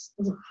 minutes.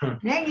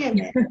 Hang in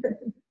there.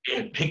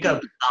 Yeah, pick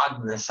up the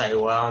dog and say,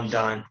 well, I'm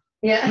done.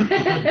 Yeah.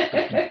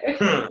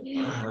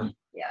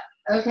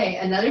 Okay,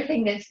 another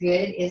thing that's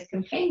good is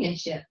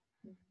companionship.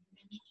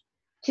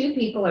 2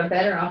 people are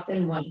better off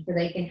than one, for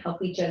they can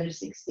help each other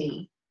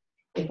succeed.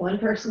 If one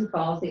person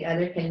falls, the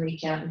other can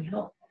reach out and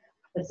help.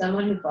 But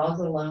someone who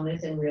falls alone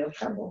is in real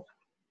trouble.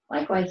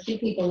 Likewise, 2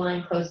 people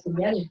lying close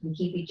together can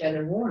keep each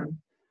other warm.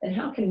 But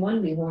how can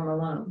one be warm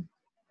alone?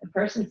 A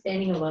person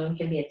standing alone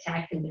can be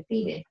attacked and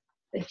defeated,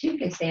 but 2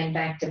 can stand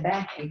back to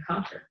back and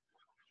conquer.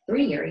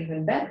 3 are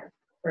even better,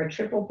 for a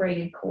triple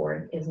braided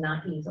cord is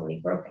not easily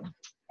broken.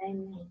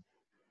 Amen.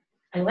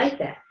 I like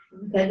that,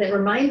 because it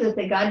reminds us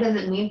that God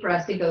doesn't mean for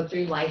us to go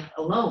through life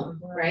alone,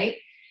 right?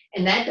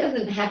 And that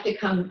doesn't have to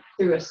come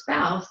through a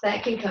spouse.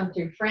 That can come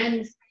through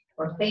friends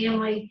or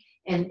family.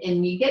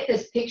 And you get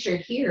this picture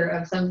here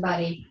of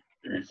somebody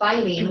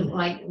fighting,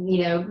 like, and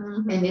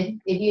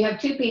if you have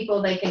 2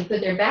 people, they can put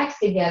their backs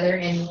together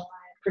and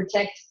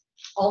protect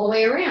all the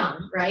way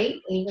around, right?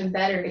 Even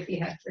better if you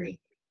have 3.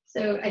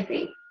 So I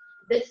think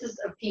this is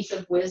a piece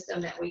of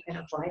wisdom that we can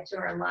apply to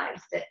our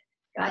lives, that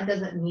God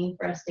doesn't mean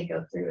for us to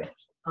go through it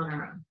on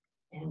our own.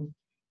 And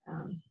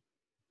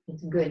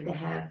it's good to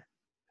have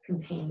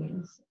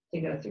companions to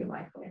go through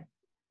life with.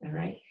 All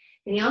right.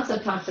 And he also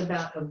talks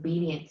about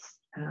obedience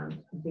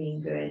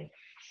being good.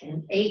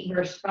 And 8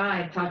 verse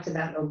 5 talks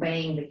about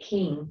obeying the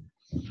king,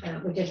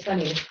 which is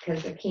funny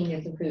because the king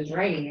isn't who's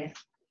writing it.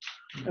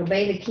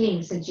 Obey the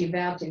king since you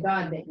vowed to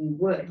God that you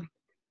would.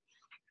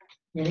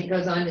 And it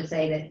goes on to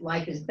say that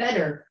life is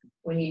better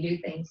when you do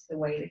things the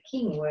way the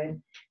king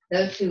would.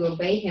 Those who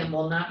obey him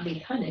will not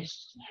be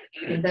punished,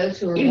 and those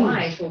who are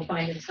wise will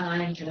find a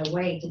time and a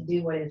way to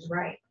do what is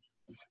right.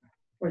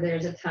 For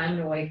there's a time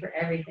and a way for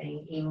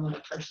everything, even when a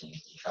person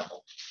is in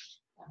trouble.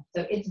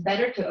 So it's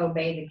better to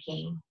obey the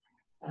king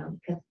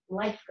because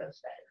life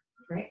goes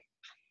better, right?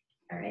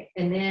 All right,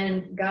 and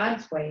then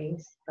God's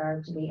ways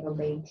are to be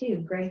obeyed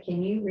too. Greg,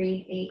 can you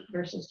read 8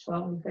 verses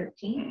 12 and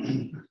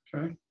 13?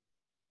 Okay.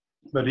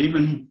 But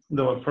even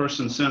though a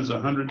person sins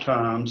 100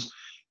 times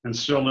and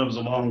still lives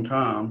a long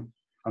time,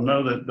 I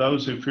know that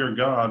those who fear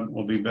God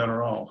will be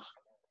better off.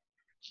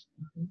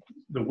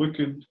 The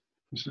wicked,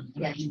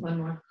 Yes, one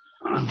more.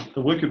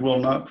 the wicked will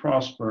not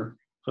prosper,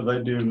 for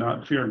they do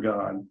not fear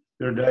God.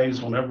 Their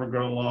days will never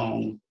grow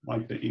long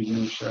like the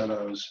evening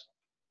shadows.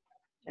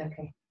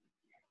 Okay.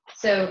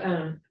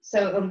 So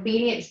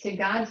obedience to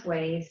God's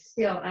ways,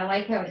 still, I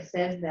like how it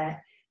says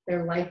that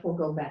their life will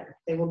go better.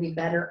 They will be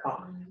better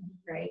off,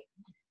 right?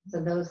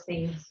 So those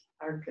things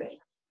are good.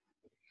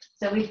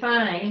 So we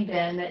find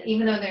then that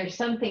even though there's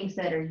some things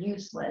that are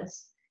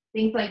useless,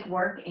 things like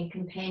work and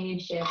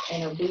companionship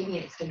and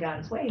obedience to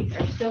God's ways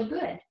are still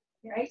good,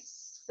 right?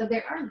 So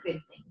there are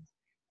good things.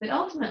 But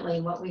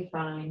ultimately what we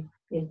find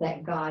is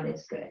that God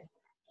is good,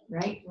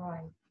 right?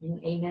 Right. And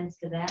amens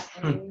to that.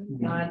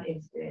 God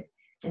is good.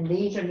 And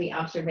these are the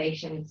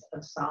observations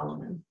of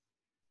Solomon.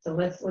 So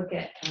let's look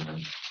at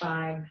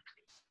 5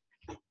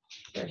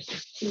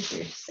 verses 2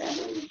 through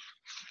 7.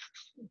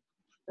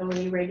 So are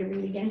you ready to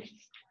read again?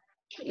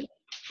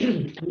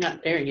 I'm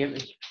not there yet.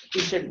 But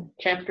you said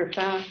chapter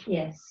 5?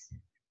 Yes.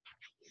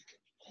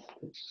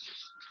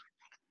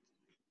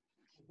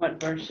 What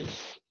verses?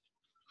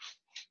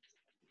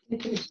 2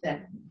 through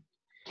 7.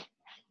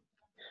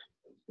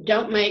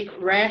 Don't make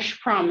rash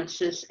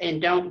promises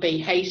and don't be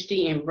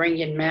hasty in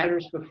bringing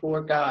matters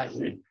before God.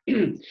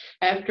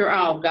 After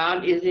all,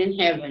 God is in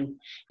heaven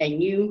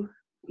and you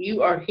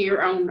are here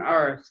on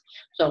earth,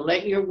 so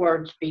let your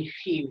words be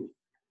few.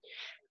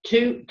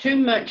 Too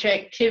much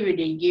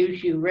activity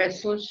gives you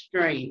restless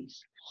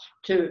dreams.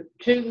 Too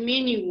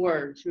many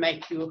words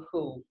make you a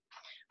fool.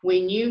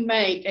 When you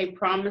make a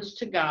promise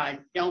to God,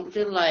 don't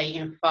delay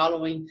in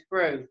following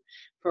through,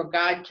 for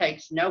God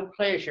takes no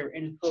pleasure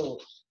in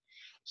fools.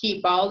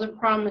 Keep all the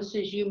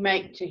promises you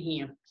make to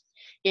him.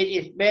 It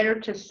is better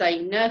to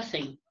say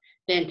nothing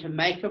than to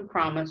make a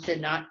promise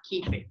and not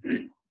keep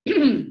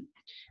it.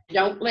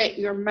 Don't let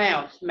your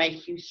mouth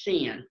make you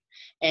sin,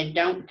 and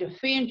don't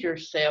defend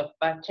yourself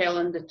by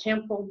telling the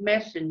temple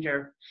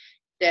messenger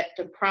that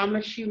the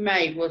promise you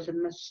made was a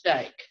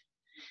mistake.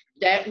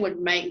 That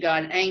would make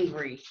God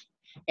angry,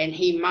 and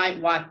he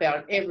might wipe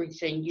out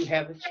everything you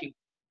have achieved.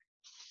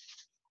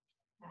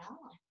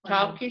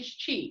 Talk is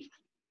cheap,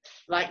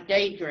 like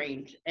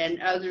daydreams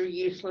and other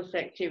useless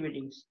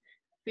activities.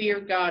 Fear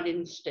God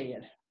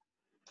instead.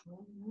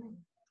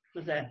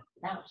 Was that?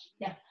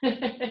 Yeah.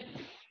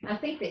 I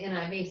think the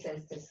NIV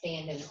says to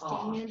stand in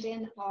awe. Stand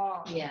in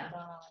awe. Yeah.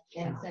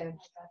 God. And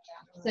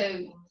so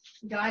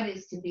God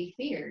is to be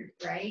feared,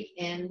 right?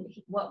 And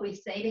what we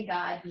say to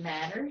God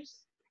matters,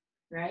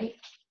 right?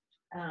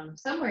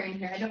 Somewhere in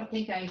here, I don't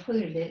think I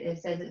included it. It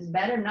says it's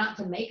better not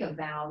to make a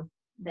vow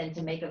than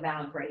to make a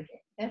vow and break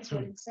it. That's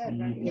what it said,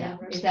 right? Yeah.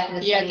 Is that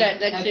the Yeah, same?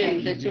 that's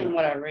Okay. that's in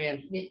what I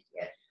read. It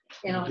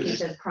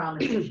says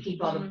promises.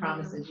 Keep all the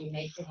promises you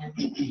make to him.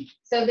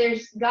 So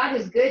God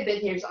is good,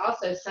 but there's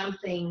also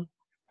something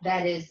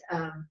that is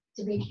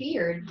to be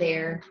feared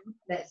there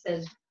that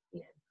says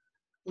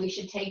we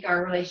should take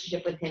our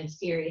relationship with him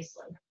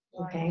seriously.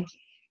 Okay.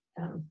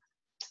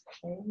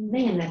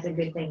 Man, that's a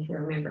good thing to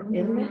remember,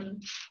 isn't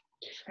it?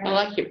 I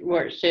like it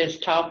where it says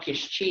talk is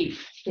cheap.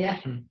 Yeah.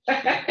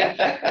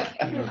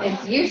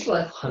 It's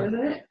useless, isn't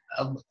it?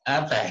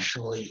 I've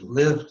actually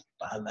lived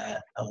by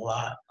that a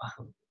lot.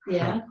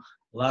 Yeah.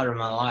 A lot of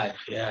my life,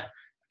 yeah.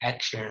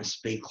 Actions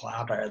speak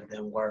louder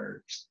than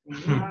words.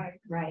 Right.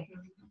 Right.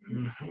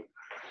 Mhm.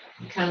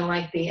 Kind of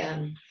like the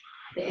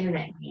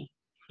internet,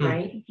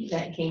 right?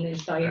 That came and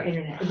saw your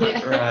internet.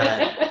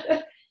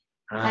 Right.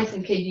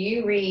 Tyson, could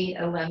you read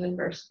 11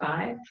 verse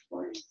 5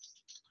 for us?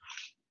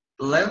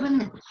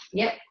 11?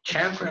 Yep.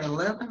 Chapter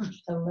 11?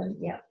 11,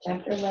 yeah,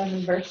 chapter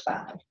 11 verse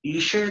 5. You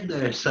sure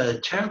there's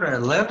chapter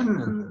 11?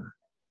 And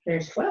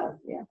There's 12,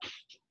 yeah.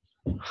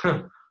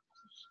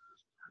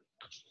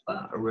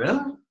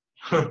 Really?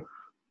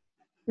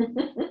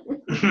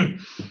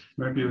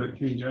 Maybe the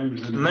King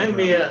James.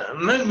 maybe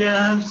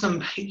I have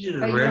some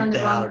pages Oh, you're on ripped the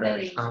wrong out or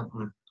page.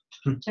 something.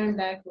 Turn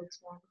backwards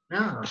one.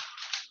 No.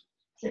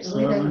 It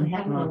really doesn't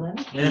have an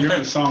 11. You're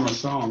in Song of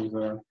Songs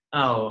there.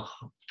 Oh.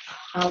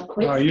 Oh,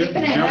 quit Oh, you-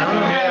 skipping jump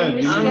ahead.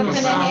 ahead. You're I'm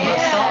skipping Song of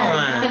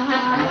ahead.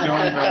 You're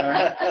going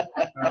back.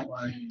 That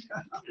way.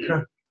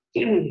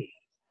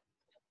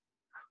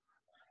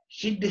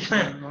 She did.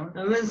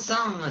 I'm in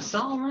Song of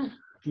Solomon.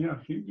 Yeah,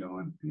 keep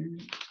going.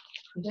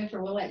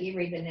 Jennifer, we'll let you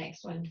read the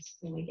next ones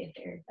when we get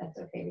there. If that's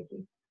okay with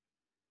you.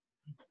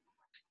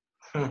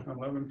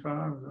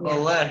 11:5.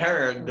 Well, let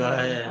her go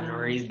ahead and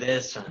read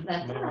this one.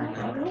 That's all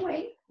right. We'll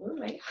wait. We'll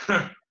wait.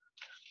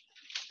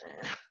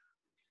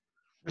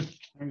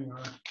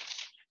 Anyway,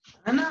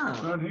 I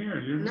know. not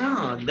here.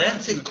 No,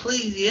 that's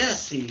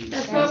Ecclesiastes.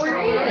 That's what we're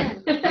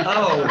in.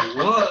 Oh,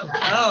 what?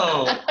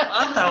 Oh,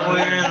 I thought we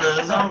were in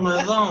the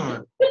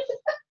zone.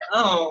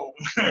 Oh,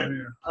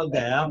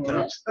 okay. I'm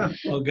done.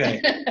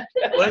 Okay.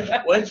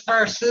 Which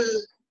verse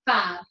is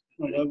 5.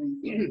 11.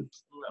 it?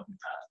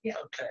 Yeah.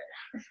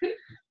 Okay.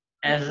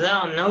 As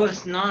thou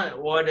knowest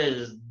not what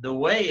is the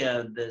way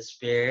of the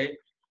Spirit,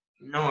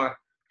 nor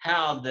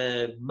how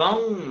the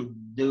bones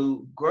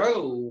do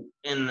grow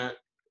in the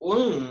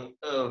womb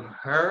of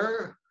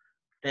her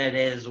that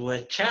is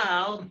with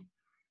child,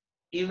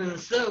 even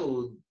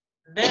so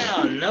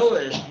thou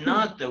knowest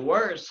not the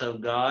works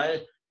of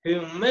God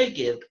who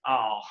maketh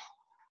all.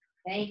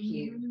 Thank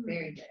you.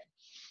 Very good.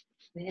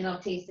 The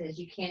NLT says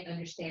you can't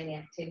understand the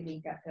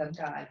activity of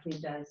God who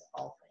does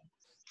all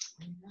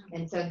things.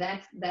 And so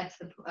that's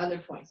the other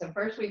point. So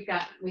first we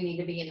need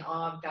to be in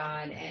awe of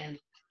God and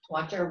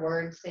watch our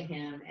words to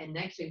him. And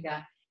next we've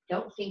got,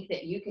 don't think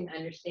that you can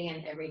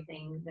understand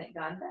everything that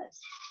God does.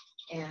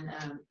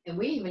 And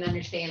we even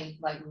understand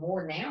like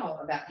more now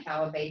about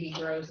how a baby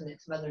grows in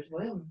its mother's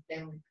womb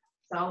than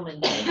Solomon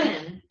did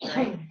then,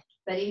 right?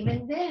 But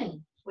even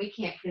then, we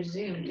can't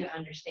presume to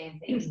understand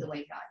things the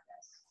way God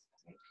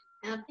does.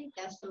 And I think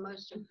that's the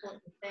most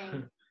important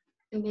thing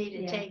to me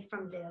to take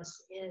from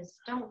this is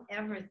don't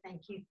ever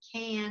think you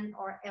can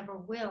or ever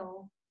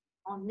will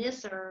on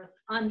this earth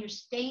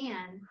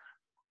understand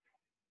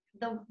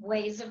the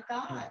ways of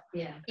God.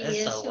 Yeah. He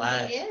is who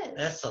he is.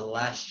 That's the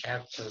last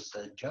chapters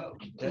of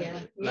Job.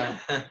 Yeah.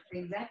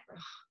 Exactly.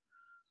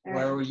 All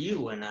Where right. were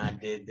you when I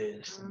did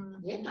this?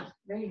 Yeah,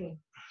 very good.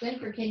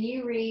 Jennifer, can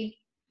you read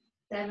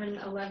 7,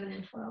 11,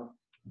 and 12?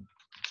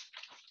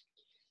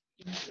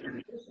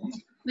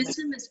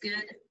 Wisdom is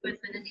good with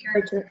an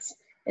inheritance,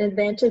 an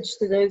advantage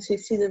to those who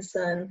see the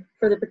sun.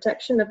 For the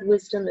protection of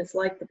wisdom is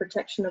like the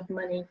protection of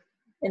money,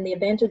 and the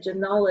advantage of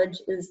knowledge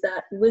is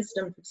that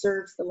wisdom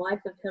preserves the life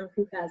of him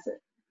who has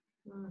it.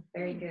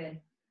 Very good.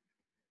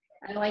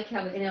 I like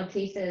how the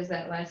NLT says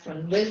that last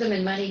one. Wisdom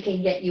and money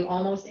can get you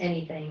almost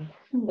anything,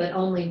 but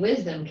only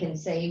wisdom can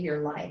save your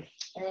life.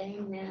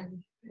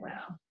 Amen.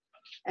 Wow.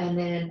 And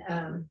then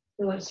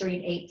who wants to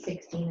read 8,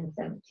 16, and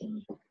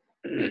 17?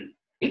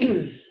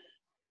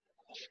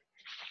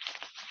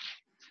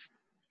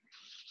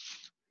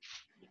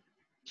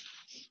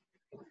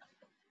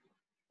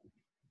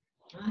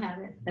 I have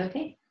it.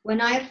 Okay. When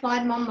I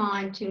applied my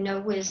mind to know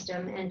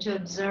wisdom and to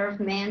observe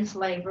man's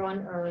labor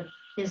on earth,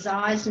 his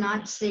eyes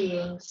not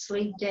seeing,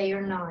 sleep day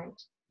or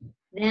night,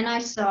 then I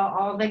saw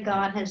all that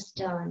God has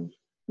done.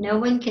 No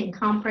one can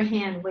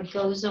comprehend what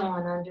goes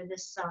on under the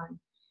sun.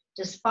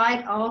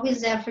 Despite all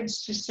his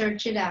efforts to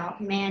search it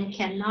out, man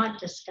cannot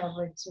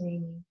discover its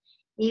meaning.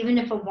 Even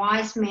if a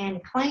wise man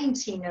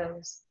claims he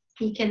knows,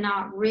 he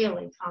cannot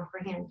really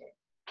comprehend it.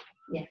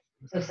 Yeah.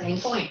 So same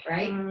point,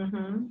 right?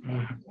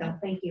 Mm-hmm. Don't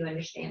think you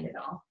understand it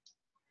all.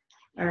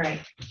 All right.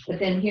 But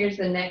then here's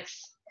the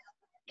next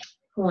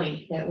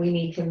point that we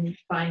need to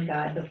find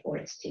God before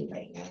it's too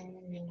late.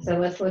 So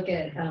let's look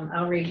at,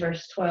 I'll read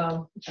verse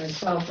 12, or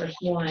 12 verse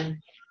 1.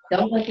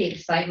 Don't let the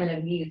excitement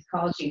of youth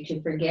cause you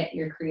to forget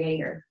your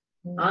Creator.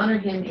 Honor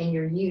him in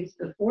your youth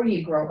before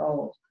you grow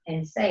old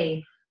and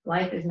say,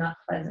 life is not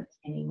pleasant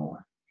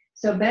anymore.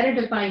 So better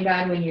to find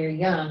God when you're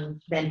young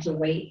than to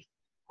wait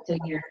till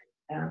you're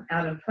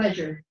out of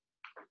pleasure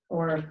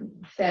or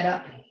fed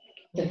up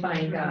to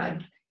find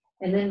God.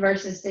 And then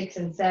verses 6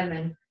 and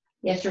 7.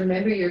 Yes,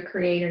 remember your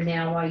Creator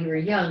now while you are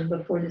young,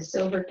 before the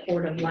silver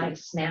cord of life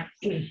snaps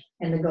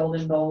and the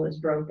golden bowl is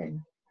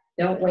broken.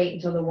 Don't wait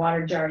until the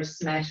water jar is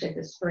smashed at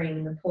the spring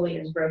and the pulley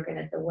is broken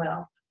at the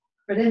well.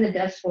 For then the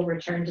dust will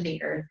return to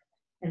the earth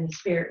and the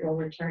spirit will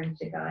return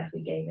to God who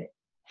gave it.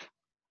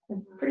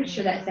 I'm pretty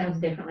sure that sounds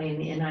differently in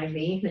the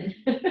NIV.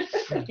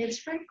 It's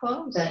pretty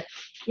close. But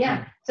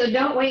yeah, so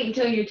don't wait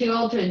until you're too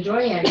old to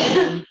enjoy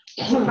everything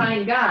to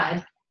find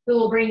God, who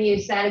will bring you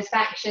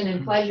satisfaction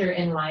and pleasure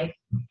in life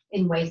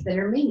in ways that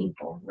are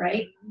meaningful,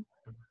 right?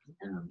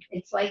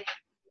 It's like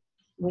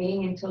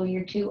waiting until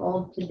you're too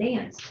old to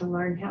dance to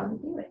learn how to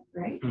do it,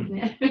 right?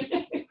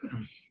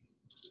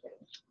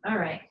 All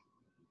right.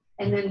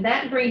 And then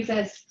that brings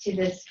us to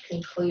this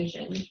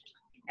conclusion.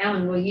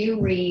 Alan, will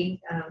you read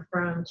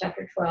from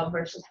chapter 12,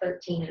 verses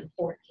 13 and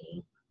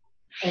 14?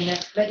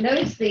 But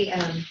notice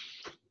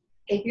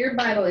if your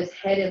Bible is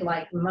headed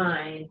like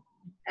mine,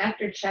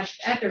 after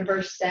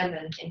verse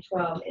 7 and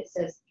 12, it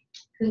says,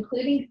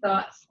 concluding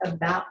thoughts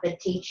about the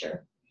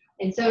teacher.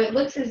 And so it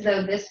looks as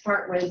though this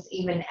part was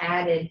even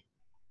added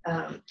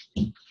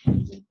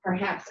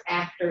perhaps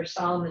after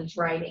Solomon's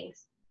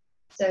writings,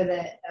 so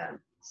that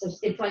so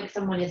it's like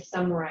someone is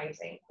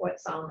summarizing what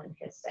Solomon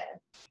has said.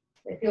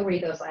 If you'll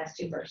read those last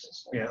 2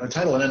 verses. Yeah, the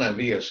title in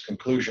NIV is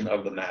Conclusion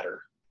of the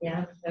Matter.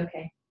 Yeah,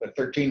 okay. But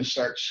 13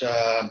 starts,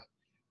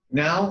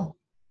 now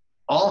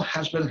all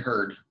has been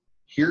heard.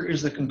 Here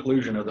is the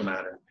conclusion of the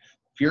matter.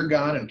 Fear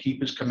God and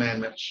keep his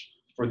commandments,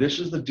 for this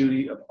is the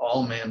duty of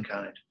all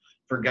mankind.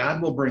 For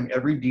God will bring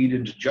every deed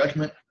into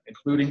judgment,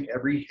 including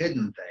every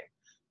hidden thing,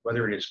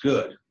 whether it is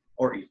good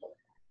or evil.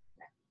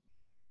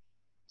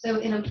 So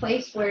in a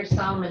place where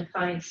Solomon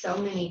finds so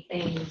many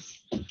things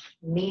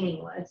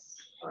meaningless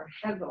or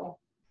hevel,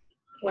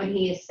 what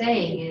he is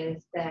saying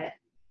is that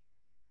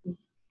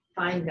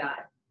find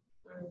God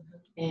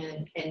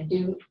and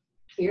do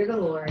fear the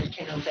Lord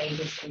and obey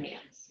his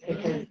commands,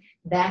 because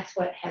that's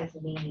what has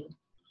meaning.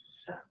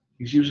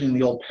 He's using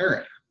the old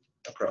parrot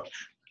approach.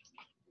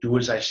 Do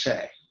as I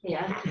say.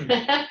 Yeah.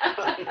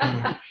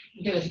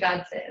 Do as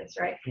God says,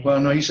 right? Well,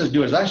 no, he says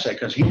do as I say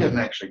because he didn't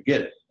actually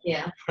get it.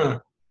 Yeah.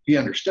 He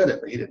understood it,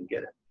 but he didn't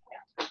get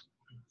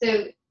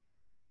it.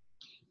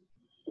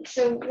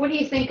 So what do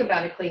you think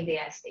about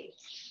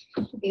Ecclesiastes?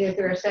 Either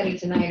through our study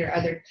tonight or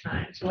other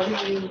times.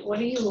 What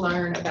do you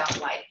learn about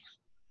life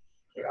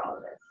through all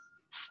of this?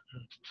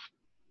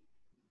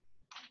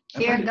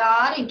 Fear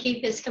God and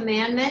keep his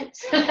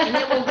commandments, and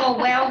it will go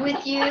well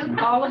with you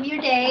all of your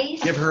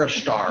days. Give her a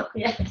star.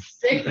 Yes,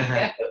 there you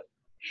go.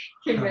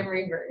 Your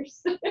memory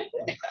verse.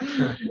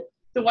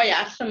 The way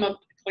I sum up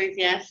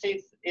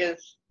Ecclesiastes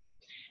is,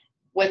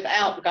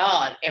 without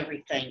God,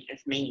 everything is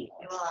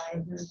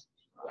meaningless.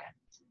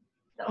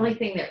 The only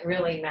thing that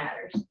really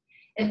matters.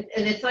 And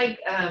it's like,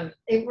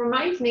 it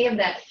reminds me of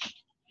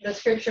the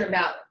scripture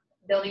about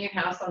building your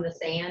house on the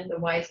sand. The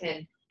wise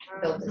man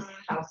built his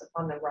house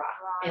upon the rock.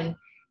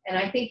 And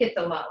I think it's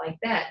a lot like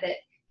that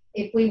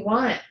if we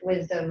want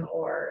wisdom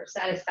or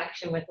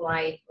satisfaction with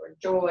life or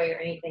joy or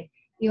anything,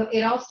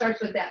 it all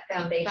starts with that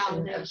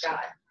foundation of God.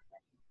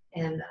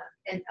 And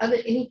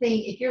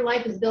anything, if your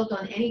life is built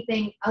on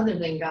anything other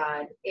than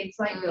God, it's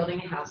like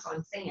building a house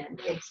on sand.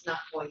 It's not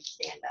going to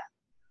stand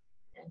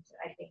up. And so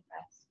I think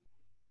that's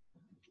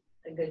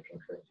a good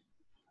conclusion.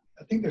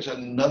 I think there's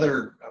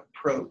another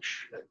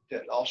approach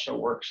that also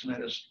works, and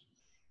that is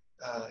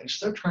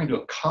instead of trying to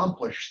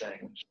accomplish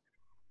things,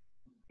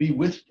 be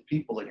with the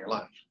people in your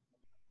life.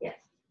 Yes.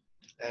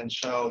 And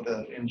so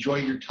enjoy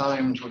your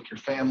times with your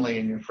family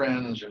and your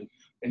friends, and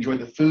enjoy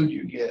the food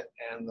you get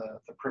and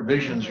the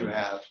provisions you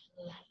have.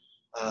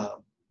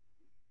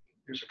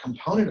 There's a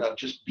component of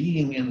just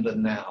being in the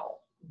now,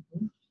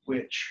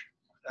 which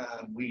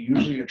we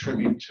usually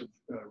attribute to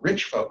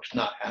rich folks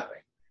not having.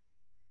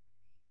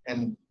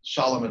 And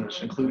Solomon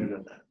is included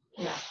in that.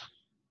 Yeah.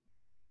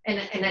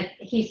 And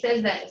he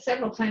says that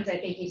several times. I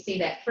think you see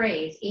that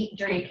phrase, eat,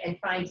 drink, and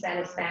find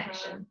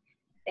satisfaction.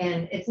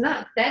 And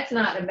that's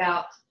not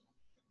about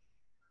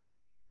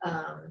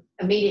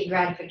immediate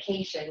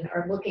gratification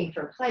or looking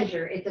for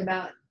pleasure. It's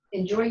about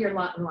enjoy your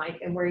lot in life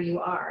and where you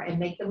are and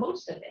make the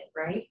most of it,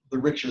 right? The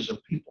riches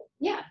of people.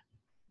 Yeah.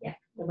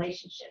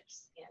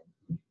 Relationships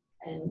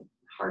and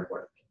hard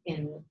work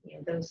and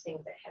those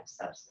things that have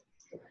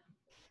substance to them.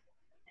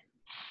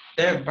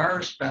 That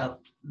verse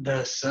about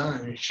the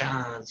sun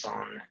shines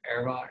on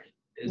everybody,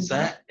 is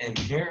that in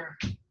here?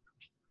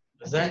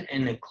 Is that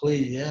in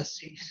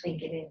Ecclesiastes? I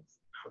think it is.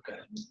 Okay.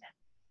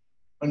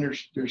 And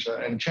there's in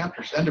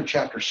end of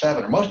chapter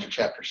 7, or most of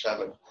chapter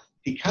 7,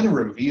 he kind of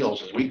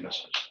reveals his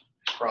weaknesses,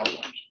 his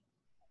problems.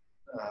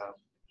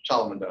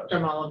 Solomon does.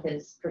 From all of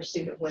his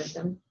pursuit of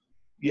wisdom.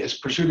 Yes,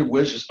 pursuit of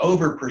wisdom is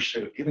over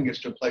pursuit. Even gets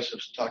to a place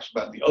that talks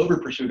about the over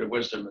pursuit of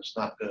wisdom is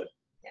not good.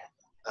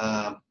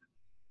 Yeah.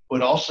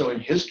 But also in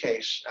his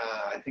case,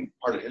 I think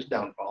part of his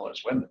downfall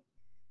is women.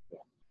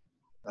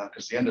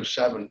 Because the end of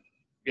 7,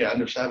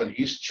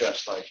 he's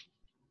just like,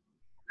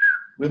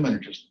 women are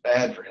just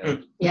bad for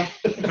him. Yeah.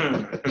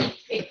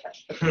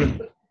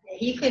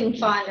 He couldn't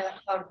find a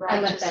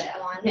I left righteous that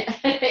out.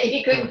 one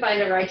He couldn't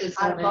find a righteous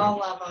out of woman.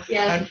 all of them.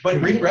 Yeah.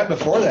 But read right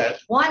before that.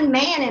 One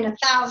man in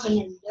 1,000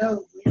 and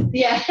no.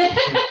 Yeah.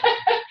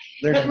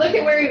 But look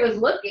at where he was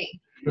looking.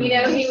 He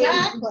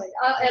Exactly. was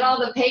at all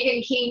the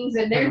pagan kings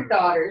and their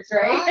daughters,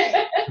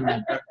 right?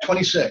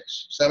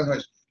 26, 7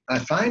 ways. I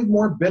find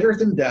more bitter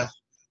than death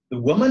the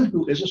woman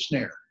who is a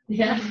snare.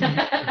 Yeah.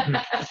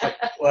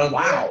 Well,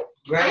 Wow.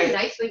 I Greg,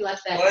 nicely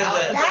left that What is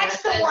out. it?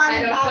 That's the I one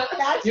don't about, know.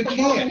 that's You the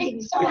can't, one he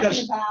was talking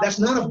because about. that's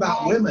not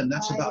about women,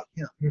 that's Right. about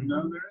him.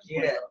 No, there is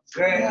one. yeah,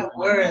 Greg,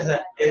 where is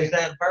that? Is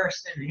that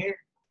verse in here?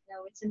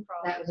 No, it's in That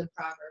Proverbs. was a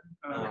proverb.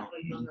 Oh. That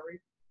was on the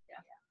roof.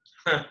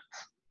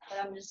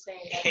 But I'm just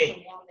saying that's the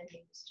woman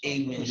he was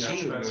talking Even Yes,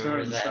 she that's right,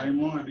 remembers the that.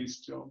 same one, he's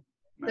still.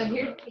 So mad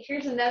about it.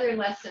 here's another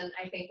lesson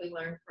I think we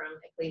learned from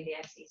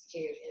Ecclesiastes too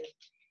is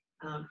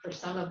for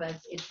some of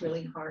us it's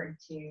really hard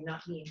to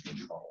not be in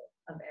control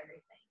of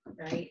everything,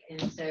 right?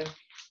 And so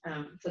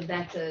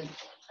that's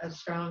a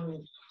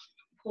strong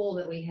pull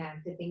that we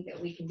have to think that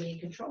we can be in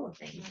control of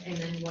things. And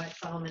then what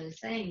Solomon is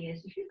saying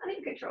is you're not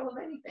in control of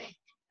anything,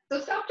 so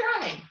stop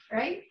trying,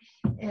 right?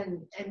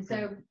 And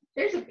so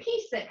there's a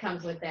peace that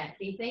comes with that.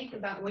 Do you think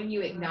about when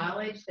you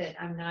acknowledge that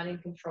I'm not in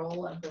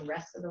control of the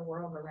rest of the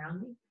world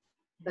around me,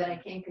 but I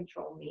can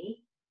control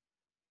me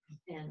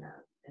and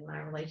my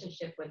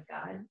relationship with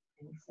God?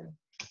 And so,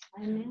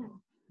 Amen.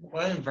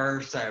 One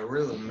verse that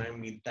really made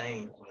me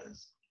think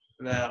was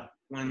about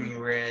when you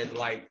read,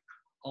 like,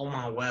 all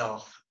my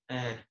wealth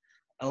and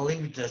I'll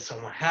leave it to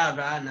someone. How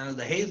do I know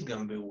that he's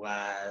going to be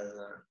wise?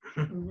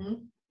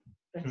 Mhm.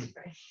 That's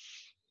right.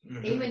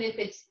 Mhm. Even if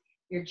it's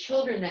your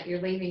children that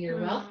you're leaving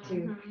your wealth to,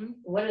 Mhm.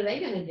 what are they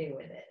going to do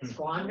with it?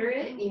 Squander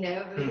it? You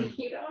know, I mean,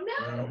 you don't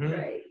know, Mhm.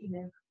 right? You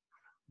know.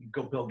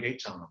 Go Bill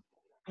Gates on them.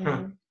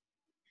 Mhm.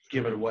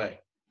 Give it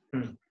away.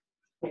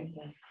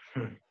 Exactly.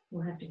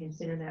 We'll have to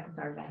consider that with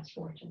our vast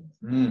fortunes.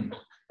 Mm.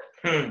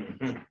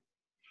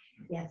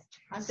 Yes.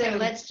 I said,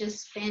 let's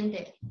just spend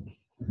it.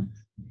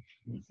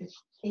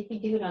 If you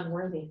do it on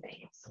worthy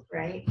things,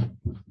 right?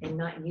 And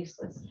not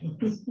useless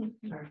things.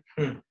 Or,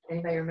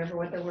 anybody remember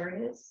what the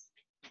word is?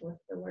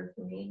 What's the word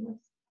for meaningless?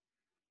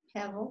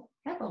 Hevel.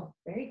 Hevel.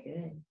 Very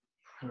good.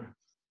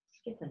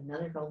 Get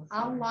another gold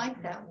I star.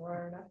 like that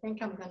word. I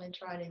think I'm going to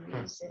try to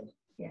use it.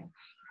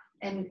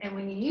 And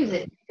when you use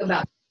it, think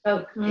about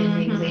Coke in the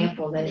Mhm.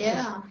 example that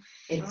Yeah,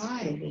 it's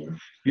right. could be.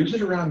 Use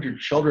it around your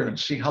children and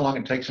see how long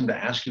it takes them to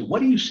ask you,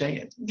 what are you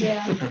saying?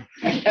 yeah. What's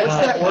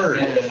that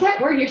word? What is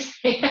that word you're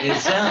saying? It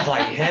sounds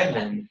like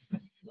heaven.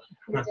 It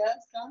does,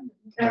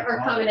 doesn't Or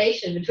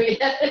combination between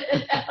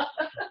that.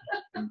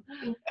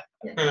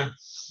 Yeah.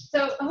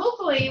 So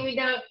hopefully we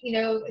don't,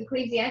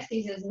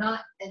 Ecclesiastes is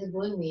not as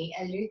gloomy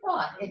as you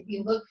thought. If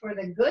you look for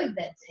the good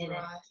that's in it.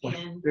 Right.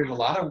 And There's a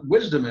lot of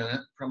wisdom in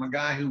it from a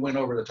guy who went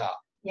over the top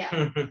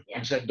yeah.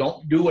 and said,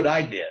 don't do what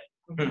I did.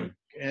 Mhm.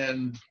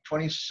 In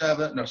chapter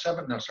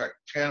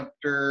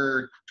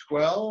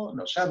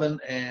 7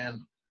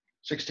 and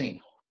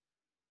 16.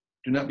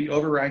 Do not be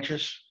over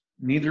righteous,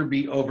 neither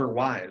be over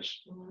wise.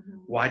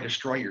 Mhm. Why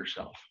destroy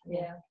yourself?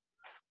 Yeah.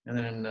 And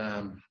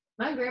then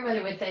My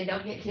grandmother would say,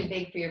 don't get too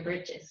big for your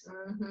britches.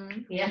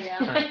 Mhm. Yeah.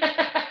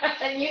 Yeah.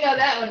 And you know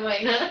that one,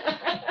 Wayne,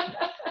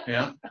 huh?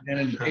 yeah, and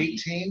in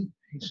 18,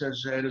 he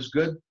says it is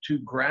good to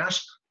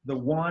grasp the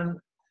one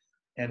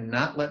and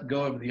not let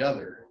go of the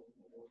other.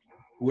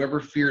 Whoever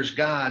fears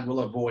God will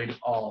avoid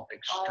all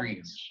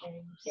extremes.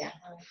 Yeah.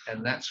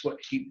 And that's what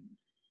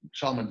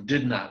Solomon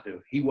did not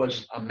do. He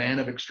was a man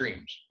of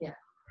extremes. Yes.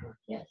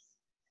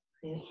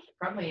 Yeah,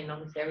 probably in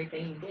almost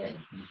everything he did.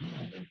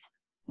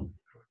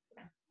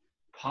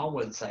 Paul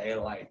would say,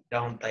 like,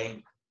 don't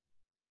think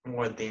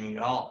more than you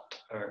ought,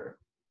 or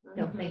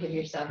Don't think of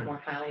yourself more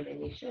highly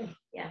than you should.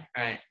 Yeah.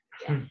 right.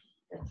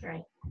 That's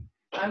right.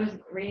 I was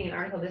reading an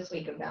article this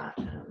week about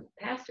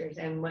pastors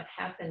and what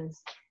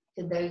happens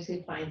to those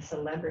who find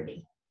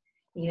celebrity.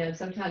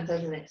 Sometimes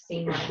doesn't it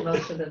seem like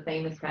most of the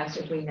famous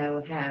pastors we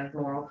know have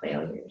moral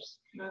failures?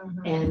 Mhm.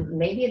 And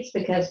maybe it's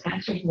because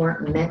pastors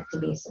weren't meant to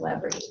be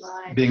celebrities.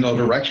 Right. Being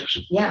over righteous.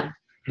 Yeah.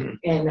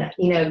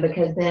 And,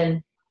 because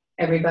then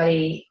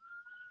everybody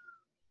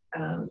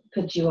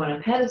puts you on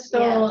a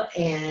pedestal,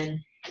 and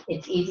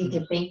it's easy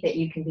to think that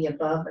you can be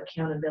above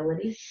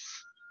accountability,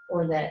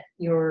 or that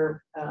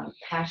your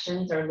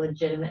passions are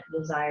legitimate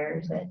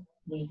desires that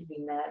need to be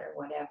met or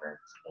whatever.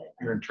 But,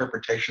 Your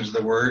interpretations of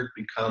the word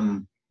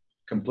become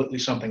completely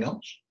something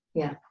else.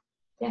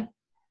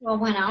 Well,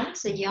 when I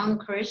was a young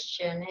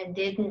Christian and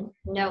didn't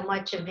know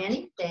much of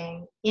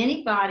anything,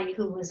 anybody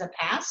who was a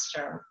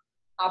pastor,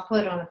 I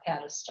put on a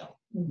pedestal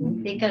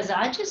Mhm. because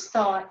I just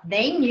thought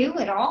they knew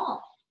it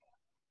all.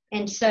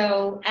 And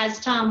so as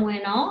time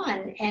went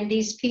on and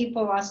these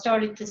people, I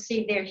started to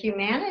see their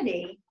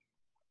humanity,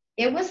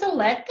 it was a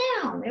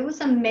letdown. It was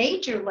a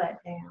major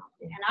letdown.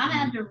 And I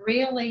had to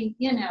really,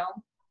 get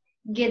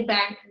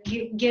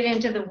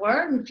into the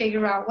word and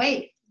figure out,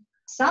 wait,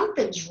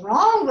 something's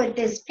wrong with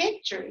this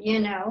picture,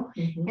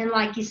 Mhm. And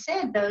like you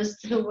said,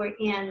 those who were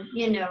in,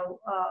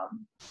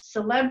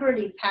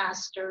 celebrity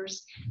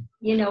pastors,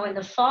 in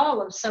the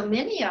fall of so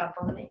many of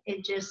them,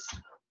 it just,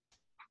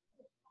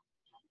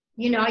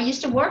 I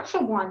used to work for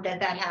one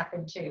that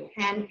happened to,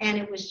 and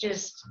it was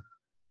just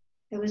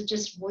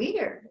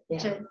weird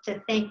to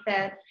think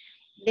that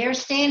they're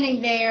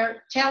standing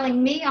there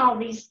telling me all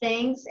these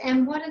things,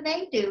 and what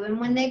do? And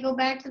when they go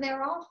back to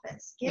their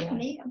office, give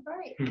me a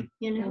break,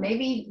 And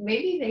maybe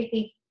they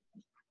think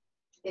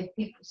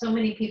if so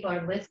many people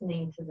are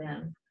listening to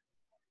them,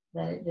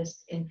 that it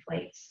just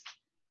inflates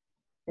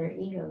their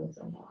egos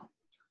a lot.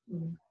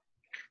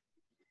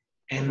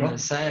 And the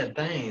sad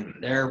thing,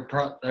 they're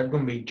going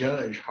to be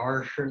judged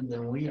harsher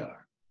than we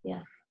are.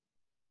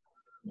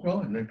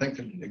 Well, and I think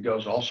that it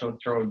goes also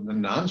through the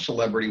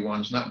non-celebrity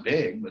ones, not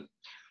big, but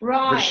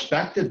right.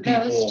 respected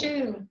people. Those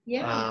two,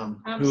 yeah, who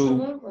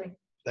absolutely.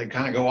 they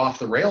kind of go off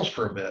the rails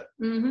for a bit.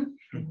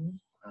 Mm-hmm.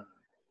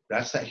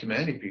 That's that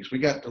humanity piece. We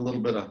got a little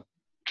bit of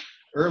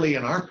early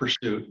in our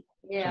pursuit,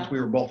 Yeah. since we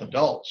were both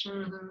adults.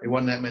 Mm-hmm. It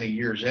wasn't that many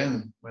years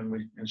in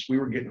as we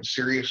were getting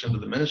serious into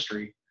the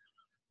ministry.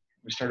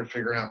 We started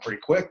figuring out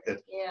pretty quick that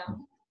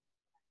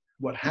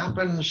what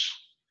happens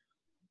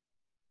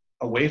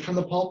away from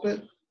the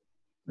pulpit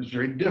is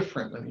very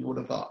different than you would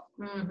have thought.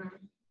 Mm-hmm.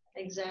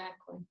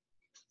 Exactly.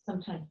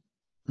 Sometimes.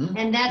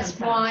 And that's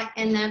why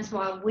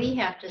we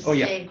have to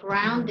stay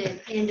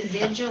grounded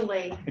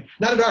individually.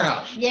 Not at our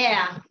house.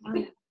 Yeah.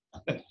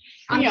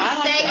 I'm Yeah, I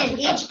just like saying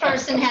that. each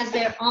person has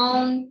their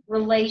own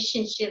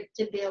relationship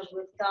to build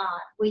with God.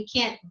 We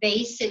can't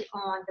base it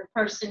on the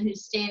person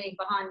who's standing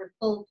behind the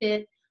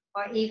pulpit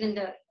or even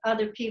the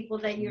other people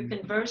that you're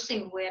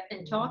conversing with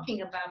and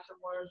talking about the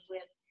word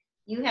with.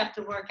 You have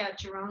to work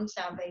out your own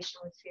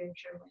salvation with fear and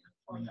trembling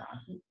before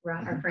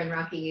God. Our friend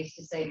Rocky used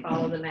to say,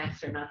 follow the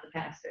master, not the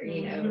pastor,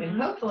 you know, and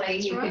Mhm. hopefully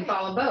That's you can right.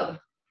 follow both.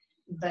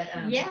 But,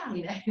 Yeah.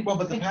 you know. Well,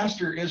 but the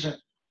pastor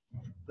isn't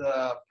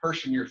the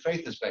person your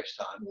faith is based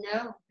on.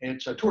 No,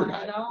 It's a tour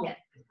not guide. at all. Yeah.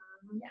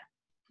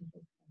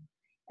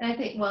 And I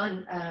think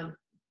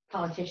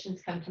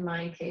politicians come to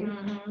mind too.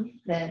 Mhm.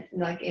 That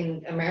like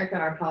in America,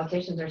 our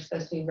politicians are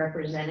supposed to be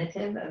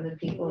representative of the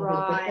people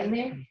who put them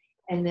there.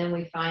 And then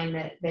we find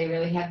that they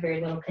really have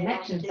very little They don't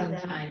connection do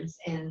that. sometimes,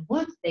 and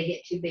they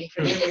get too big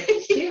for their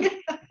britches too.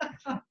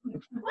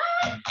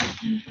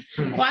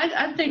 Well,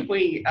 I think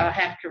we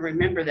have to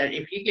remember that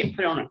if you get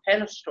put on a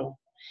pedestal,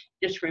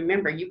 just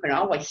remember you can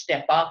always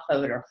step off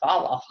of it or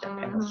fall off the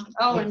pedestal. Mhm.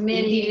 Oh, and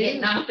many Easy to get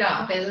do. knocked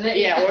off, isn't it?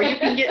 Yeah, or you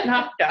can get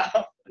knocked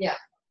off. Yeah.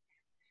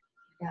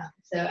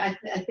 So I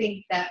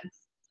think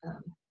that's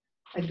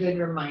a good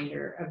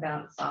reminder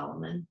about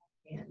Solomon,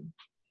 and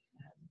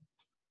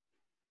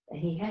that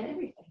he had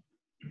everything.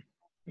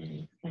 And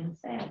it's kind of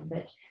sad,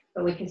 but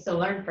we can still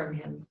learn from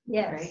him.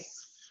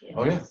 Yes. Right?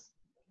 Oh, yeah.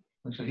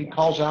 And so he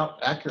calls out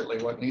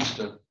accurately what needs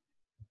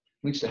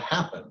to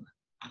happen.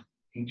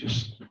 He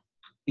just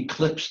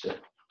eclipsed it.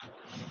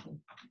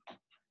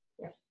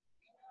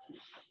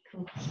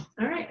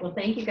 All right. Well,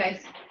 thank you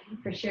guys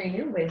for sharing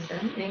your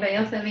wisdom. Anybody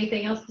else have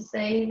anything else to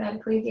say about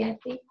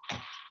Ecclesiastes? Did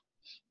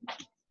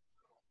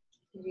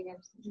you have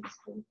something to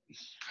say?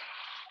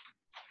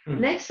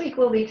 Next week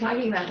we'll be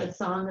talking about the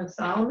Song of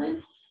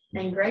Solomon,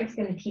 and Greg's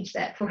going to teach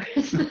that for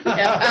us.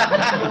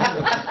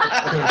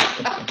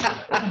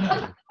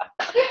 I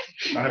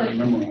have it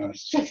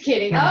memorized. Just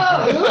kidding.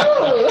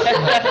 Oh,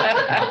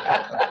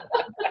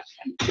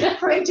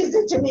 Preaches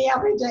it to me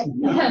every day.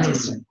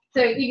 ooh.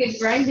 So you could,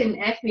 Brian didn't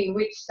ask me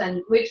which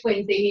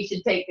Wednesday he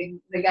should take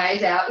the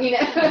guys out, you know,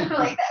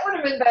 like that would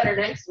have been better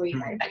next week,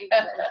 I think.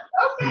 But,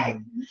 okay.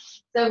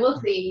 So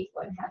we'll see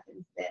what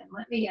happens then.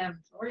 We're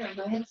going to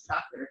go ahead and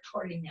stop the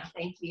recording now.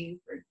 Thank you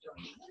for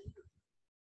joining us.